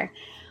either.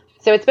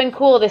 So it's been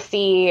cool to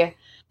see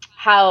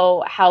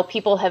how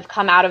people have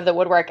come out of the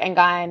woodwork and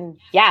gone,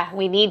 yeah,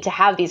 we need to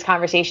have these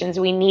conversations.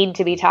 We need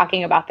to be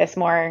talking about this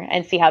more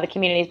and see how the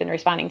community's been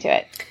responding to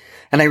it.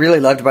 And I really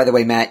loved, by the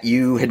way, Matt,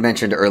 you had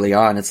mentioned early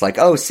on, it's like,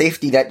 oh,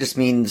 safety, that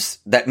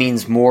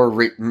means more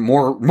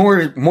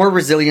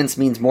resilience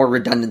means more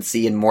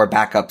redundancy and more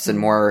backups and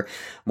more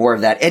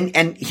of that.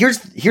 And here's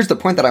the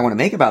point that I want to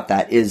make about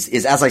that is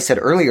as I said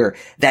earlier,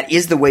 that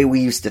is the way we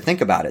used to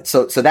think about it.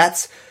 So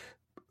that's,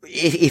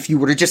 if you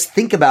were to just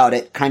think about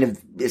it, kind of,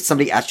 if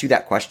somebody asked you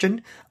that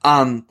question,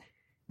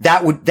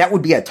 that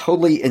would be a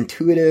totally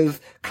intuitive,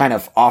 kind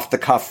of off the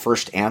cuff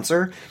first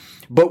answer.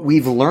 But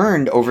we've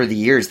learned over the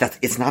years that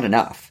it's not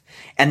enough.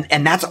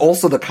 And that's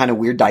also the kind of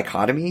weird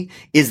dichotomy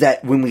is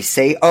that when we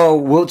say, oh,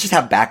 we'll just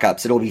have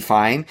backups, it'll be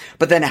fine.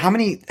 But then how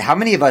many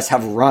of us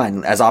have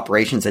run as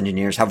operations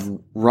engineers have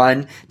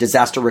run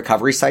disaster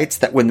recovery sites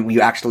that when we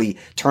actually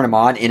turn them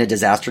on in a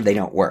disaster, they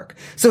don't work.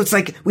 So it's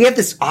like we have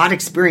this odd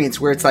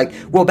experience where it's like,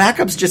 well,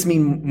 backups just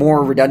mean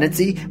more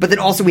redundancy. But then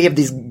also we have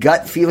this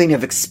gut feeling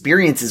of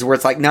experiences where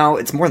it's like, no,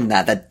 it's more than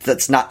that.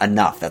 That's not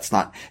enough. That's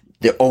not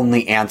the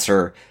only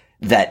answer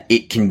that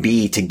it can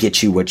be to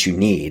get you what you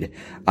need.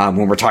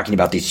 When we're talking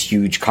about these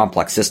huge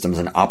complex systems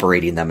and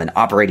operating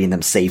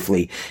them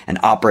safely and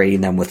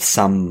operating them with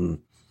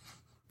some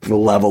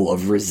level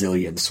of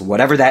resilience,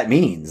 whatever that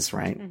means,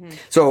 right? Mm-hmm.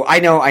 So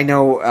I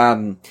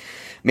know,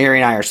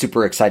 Mary and I are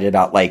super excited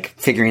about like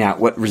figuring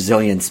out what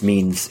resilience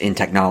means in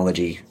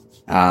technology,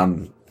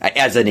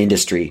 as an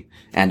industry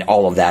and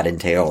all of that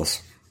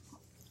entails.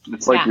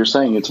 It's like you're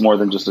saying it's more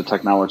than just a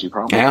technology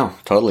problem. Yeah,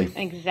 totally.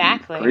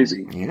 Exactly.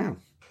 Crazy. Yeah.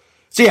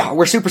 So yeah,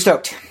 we're super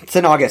stoked. It's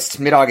in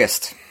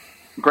mid-August.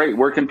 Great.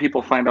 Where can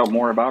people find out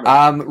more about it?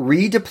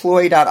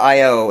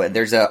 Redeploy.io.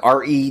 There's a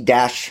re-deploy.io,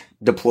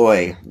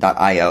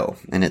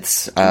 and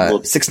it's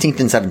 16th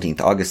and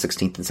 17th, August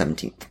 16th and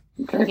 17th.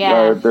 Okay.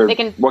 Yeah,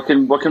 what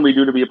can we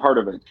do to be a part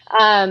of it?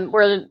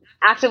 We're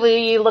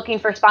actively looking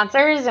for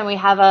sponsors, and we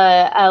have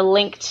a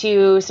link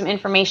to some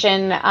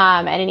information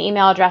and an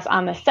email address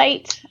on the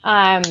site.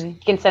 You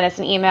can send us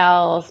an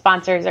email,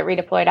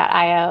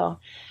 sponsors@redeploy.io.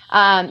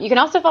 You can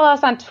also follow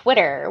us on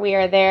Twitter. We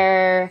are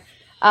there,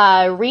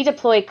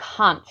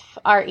 redeployconf,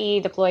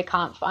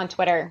 redeployconf on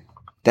Twitter.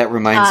 That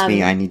reminds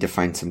me, I need to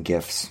find some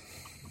GIFs.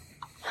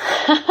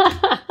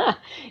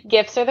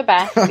 GIFs are the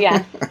best,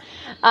 yes.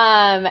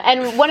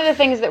 And one of the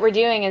things that we're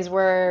doing is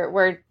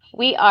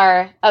we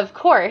are, of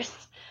course,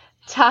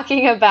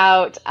 talking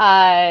about,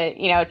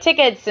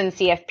 tickets and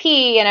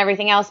CFP and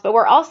everything else, but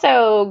we're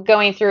also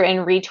going through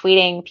and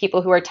retweeting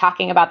people who are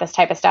talking about this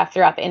type of stuff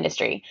throughout the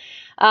industry.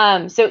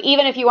 So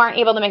even if you aren't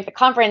able to make the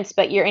conference,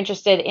 but you're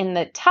interested in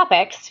the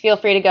topics, feel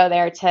free to go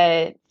there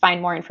to find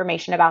more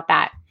information about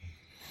that.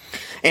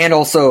 And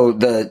also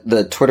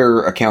the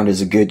Twitter account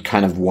is a good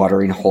kind of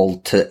watering hole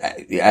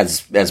to,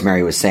 as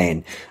Mary was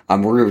saying,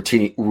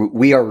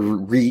 we are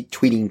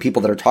retweeting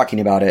people that are talking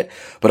about it,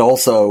 but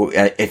also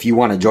if you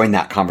want to join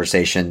that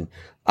conversation,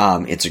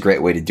 it's a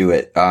great way to do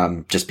it.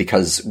 Just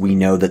because we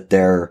know that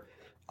there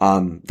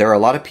are a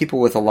lot of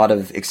people with a lot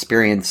of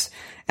experience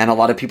and a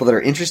lot of people that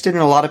are interested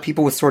and a lot of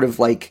people with sort of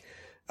like,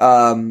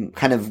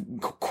 kind of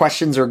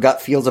questions or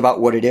gut feels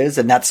about what it is.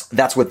 And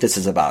that's what this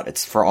is about.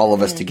 It's for all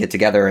of us to get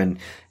together and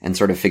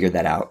sort of figure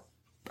that out,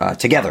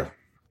 together.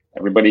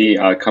 Everybody,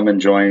 come and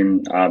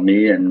join,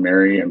 me and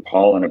Mary and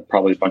Paul and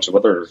probably a bunch of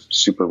other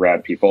super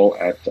rad people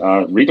at,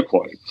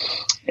 Redeploy.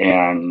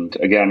 And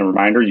again, a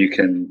reminder, you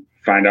can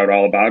find out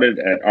all about it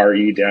at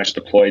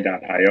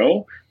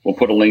re-deploy.io. We'll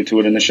put a link to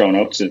it in the show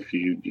notes if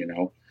you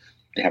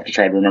have to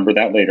try to remember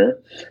that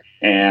later.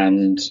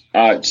 And,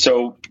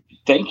 so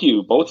thank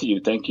you, both of you.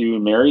 Thank you,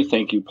 Mary.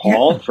 Thank you,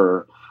 Paul,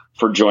 for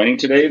joining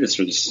today. This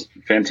was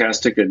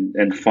fantastic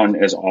and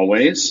fun as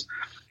always.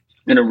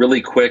 In a really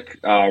quick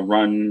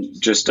run,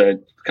 just I've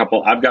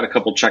got a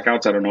couple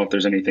checkouts. I don't know if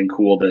there's anything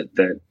cool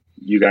that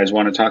you guys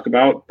want to talk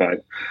about,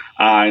 but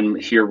I'm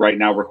here right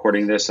now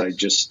recording this. I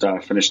just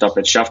finished up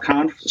at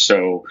ChefConf.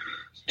 So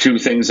 2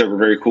 things that were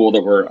very cool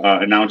that were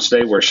announced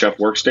today were Chef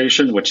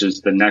Workstation, which is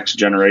the next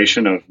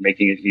generation of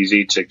making it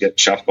easy to get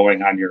Chef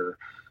going on your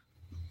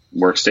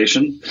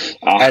workstation.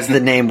 As the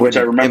name would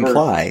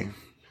imply.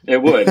 It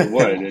would.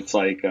 It's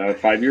like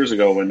 5 years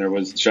ago when there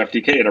was Chef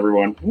DK and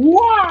everyone,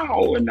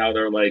 wow! And now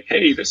they're like,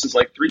 hey, this is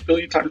like 3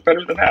 billion times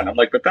better than that. And I'm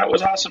like, but that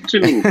was awesome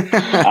too.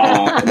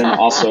 And then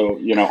also,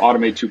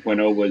 Automate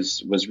 2.0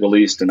 was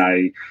released and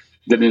I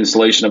did an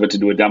installation of it to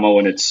do a demo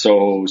and it's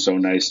so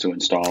nice to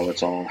install.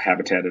 It's all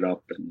habitated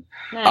up and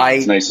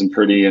it's nice and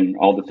pretty and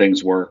all the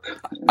things work.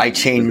 I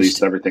changed at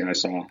least everything I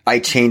saw. I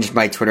changed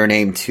my Twitter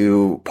name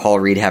to Paul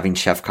Reed having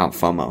ChefConf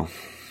FOMO.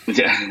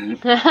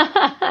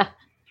 Yeah.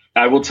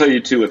 I will tell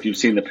you too, if you've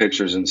seen the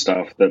pictures and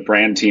stuff, the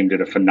brand team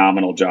did a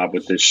phenomenal job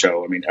with this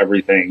show. I mean,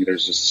 everything,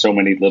 there's just so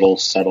many little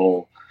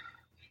subtle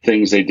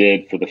things they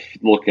did for the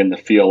look and the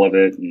feel of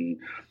it. And,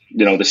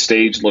 the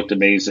stage looked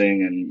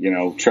amazing.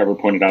 And, Trevor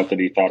pointed out that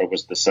he thought it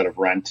was the set of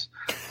Rent.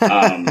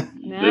 Nice.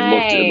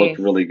 It looked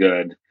really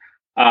good.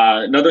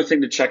 Another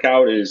thing to check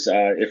out is,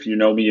 if you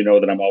know me, you know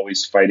that I'm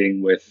always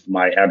fighting with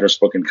my address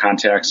book and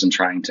contacts and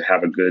trying to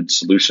have a good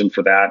solution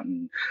for that.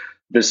 And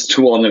this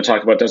tool I'm going to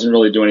talk about doesn't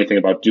really do anything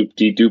about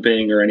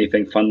deduping or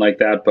anything fun like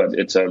that, but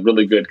it's a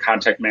really good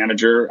contact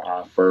manager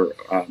for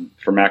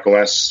Mac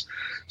OS.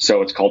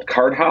 So it's called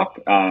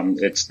CardHop.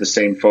 It's the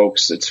same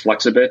folks. It's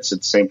Flexibits. It's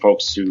the same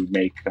folks who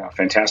make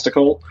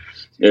Fantastical.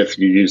 If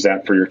you use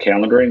that for your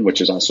calendaring, which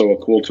is also a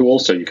cool tool,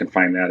 so you can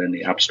find that in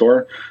the App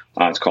Store.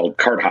 It's called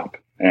CardHop,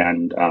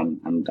 and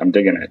I'm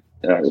digging it,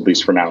 at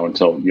least for now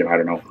until I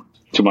don't know,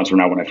 2 months from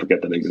now when I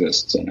forget that it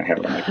exists and I have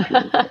it on my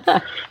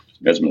computer,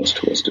 as most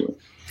tools do.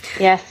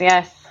 Yes.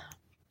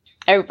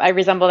 I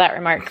resemble that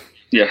remark.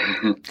 Yeah.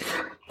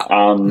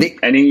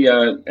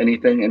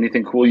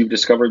 Anything cool you've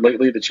discovered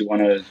lately that you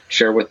want to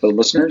share with the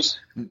listeners?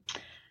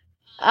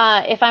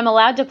 If I'm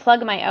allowed to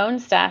plug my own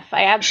stuff,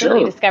 I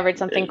absolutely discovered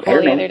something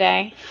cool the other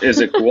day. Is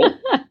it cool?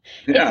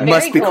 Yeah, it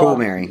must be cool,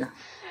 Mary.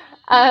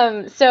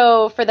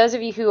 So for those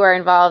of you who are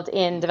involved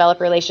in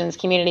developer relations,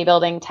 community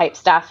building type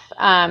stuff,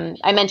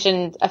 I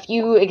mentioned a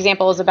few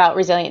examples about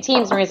resilient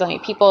teams and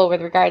resilient people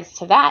with regards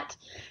to that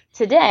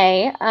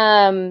today.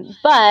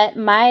 But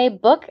my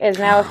book is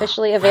now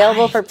officially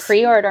available for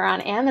pre-order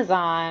on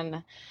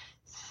Amazon.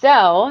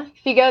 So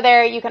if you go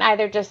there, you can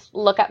either just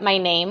look up my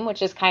name,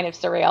 which is kind of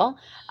surreal,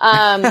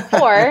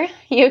 or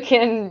you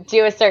can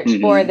do a search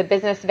for the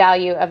business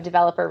value of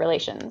developer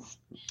relations.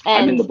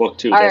 And I'm in the book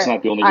too. That's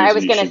not the only reason. I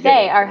was going to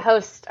say our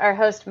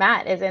host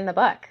Matt is in the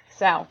book.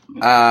 So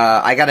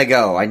I gotta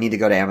go. I need to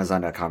go to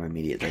Amazon.com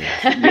immediately.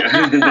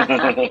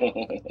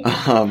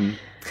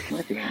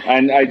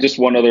 And I just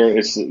one other.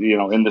 It's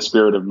in the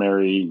spirit of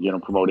Mary,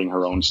 promoting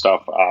her own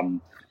stuff.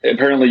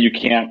 Apparently, you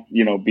can't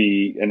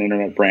be an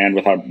internet brand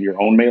without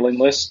your own mailing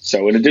list.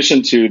 So in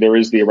addition to, there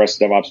is the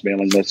Arrested DevOps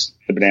mailing list,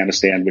 the Banana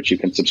Stand, which you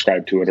can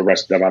subscribe to at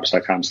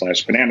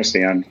arresteddevops.com/banana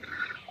stand.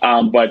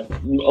 But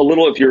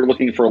if you're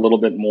looking for a little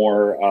bit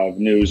more of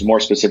news, more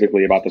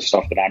specifically about the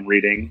stuff that I'm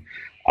reading,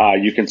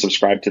 you can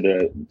subscribe to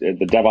the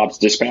DevOps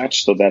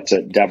Dispatch. So that's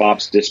at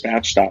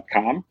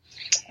devopsdispatch.com.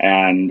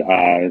 And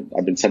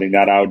I've been sending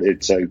that out.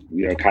 It's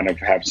kind of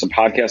have some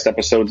podcast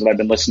episodes that I've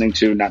been listening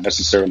to, not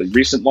necessarily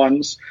recent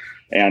ones.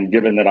 And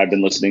given that I've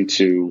been listening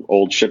to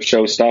old Ship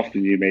Show stuff,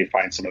 you may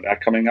find some of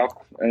that coming up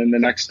in the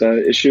next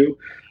issue.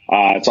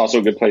 It's also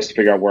a good place to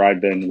figure out where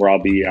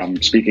I'll be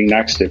speaking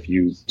next if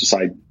you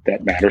decide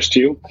that matters to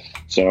you.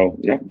 So,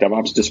 yeah,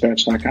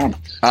 DevOpsDispatch.com.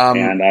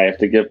 And I have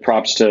to give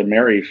props to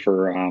Mary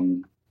for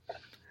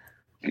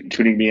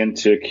tuning me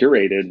into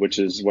Curated, which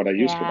is what I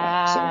use for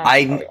that. So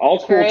all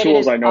cool Curated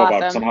tools I know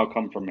about somehow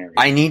come from Mary.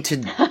 I need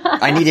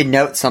to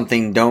note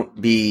something.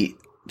 Don't be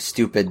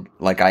stupid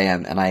like I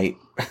am. And I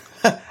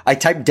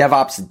typed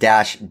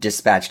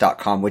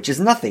DevOps-dispatch.com, which is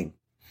nothing.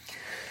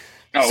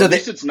 Oh, so at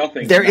least it's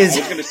nothing. I was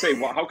going to say,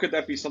 well, how could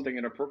that be something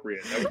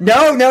inappropriate?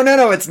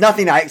 No, it's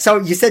nothing. So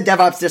you said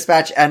DevOps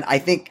Dispatch, and I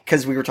think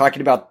because we were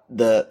talking about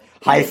the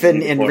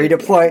hyphen in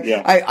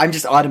redeploy, I'm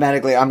just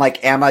automatically, I'm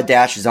like,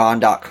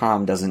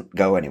 amma-zon.com doesn't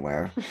go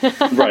anywhere.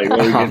 Right.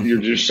 Well,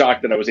 you're just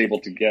shocked that I was able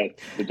to get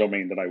the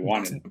domain that I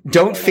wanted.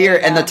 Don't fear.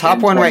 And the top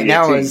one right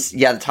now is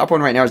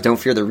Don't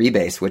Fear the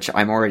Rebase, which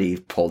I'm already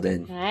pulled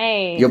in.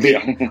 Nice.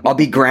 I'll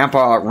be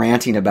grandpa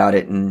ranting about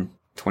it in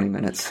 20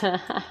 minutes.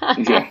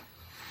 Yeah.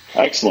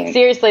 Excellent.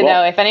 Seriously,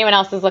 though, if anyone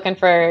else is looking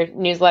for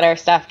newsletter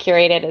stuff,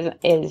 Curated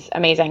is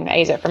amazing. I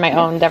use it for my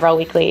own DevRel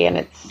Weekly,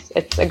 and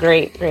it's a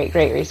great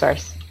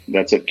resource.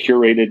 That's at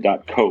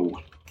curated.co.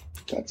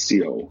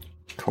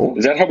 Cool.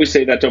 Is that how we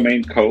say that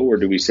domain, co, or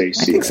do we say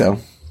co? I think so.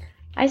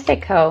 I say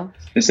co.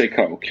 I say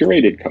co.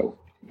 Curated co.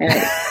 All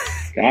right.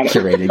 Got it.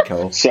 Curated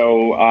co.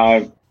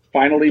 So,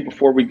 finally,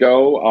 before we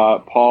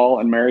go, Paul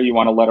and Mary, you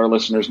want to let our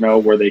listeners know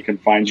where they can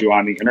find you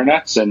on the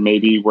internets and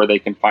maybe where they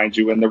can find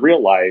you in the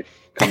real life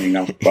coming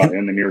up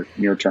in the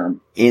near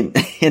term. In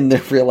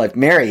the real life.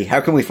 Mary,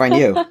 how can we find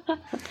you?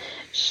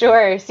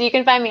 Sure. So you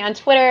can find me on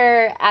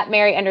Twitter at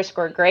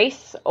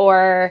Mary_Grace,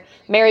 or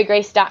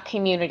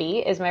marygrace.community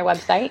is my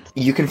website.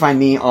 You can find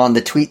me on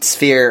the tweet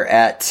sphere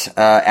at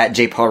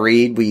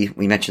jpaulreed.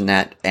 We mentioned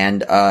that,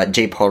 and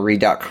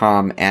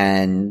jpaulreed.com,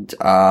 and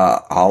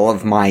all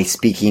of my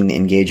speaking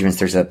engagements.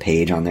 There's a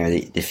page on there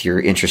that if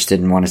you're interested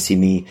and want to see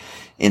me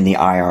in the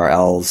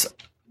IRLs.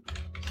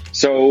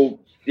 So,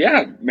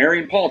 yeah,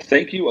 Mary and Paul,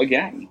 thank you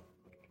again.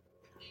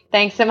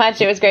 Thanks so much.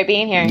 It was great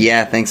being here.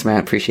 Yeah, thanks, Matt.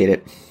 Appreciate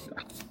it.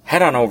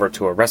 Head on over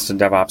to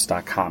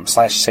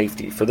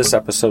arresteddevops.com/safety for this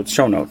episode's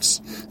show notes.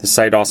 The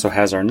site also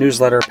has our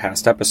newsletter,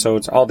 past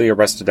episodes, all the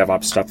Arrested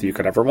DevOps stuff you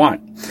could ever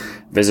want.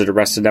 Visit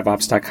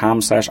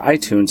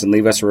arresteddevops.com/iTunes and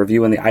leave us a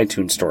review in the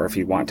iTunes store if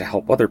you want to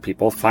help other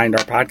people find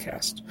our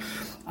podcast.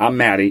 I'm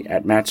Maddie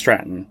at Matt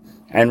Stratton,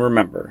 and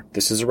remember,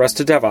 this is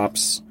Arrested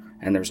DevOps,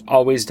 and there's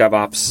always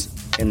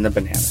DevOps in the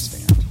banana stand.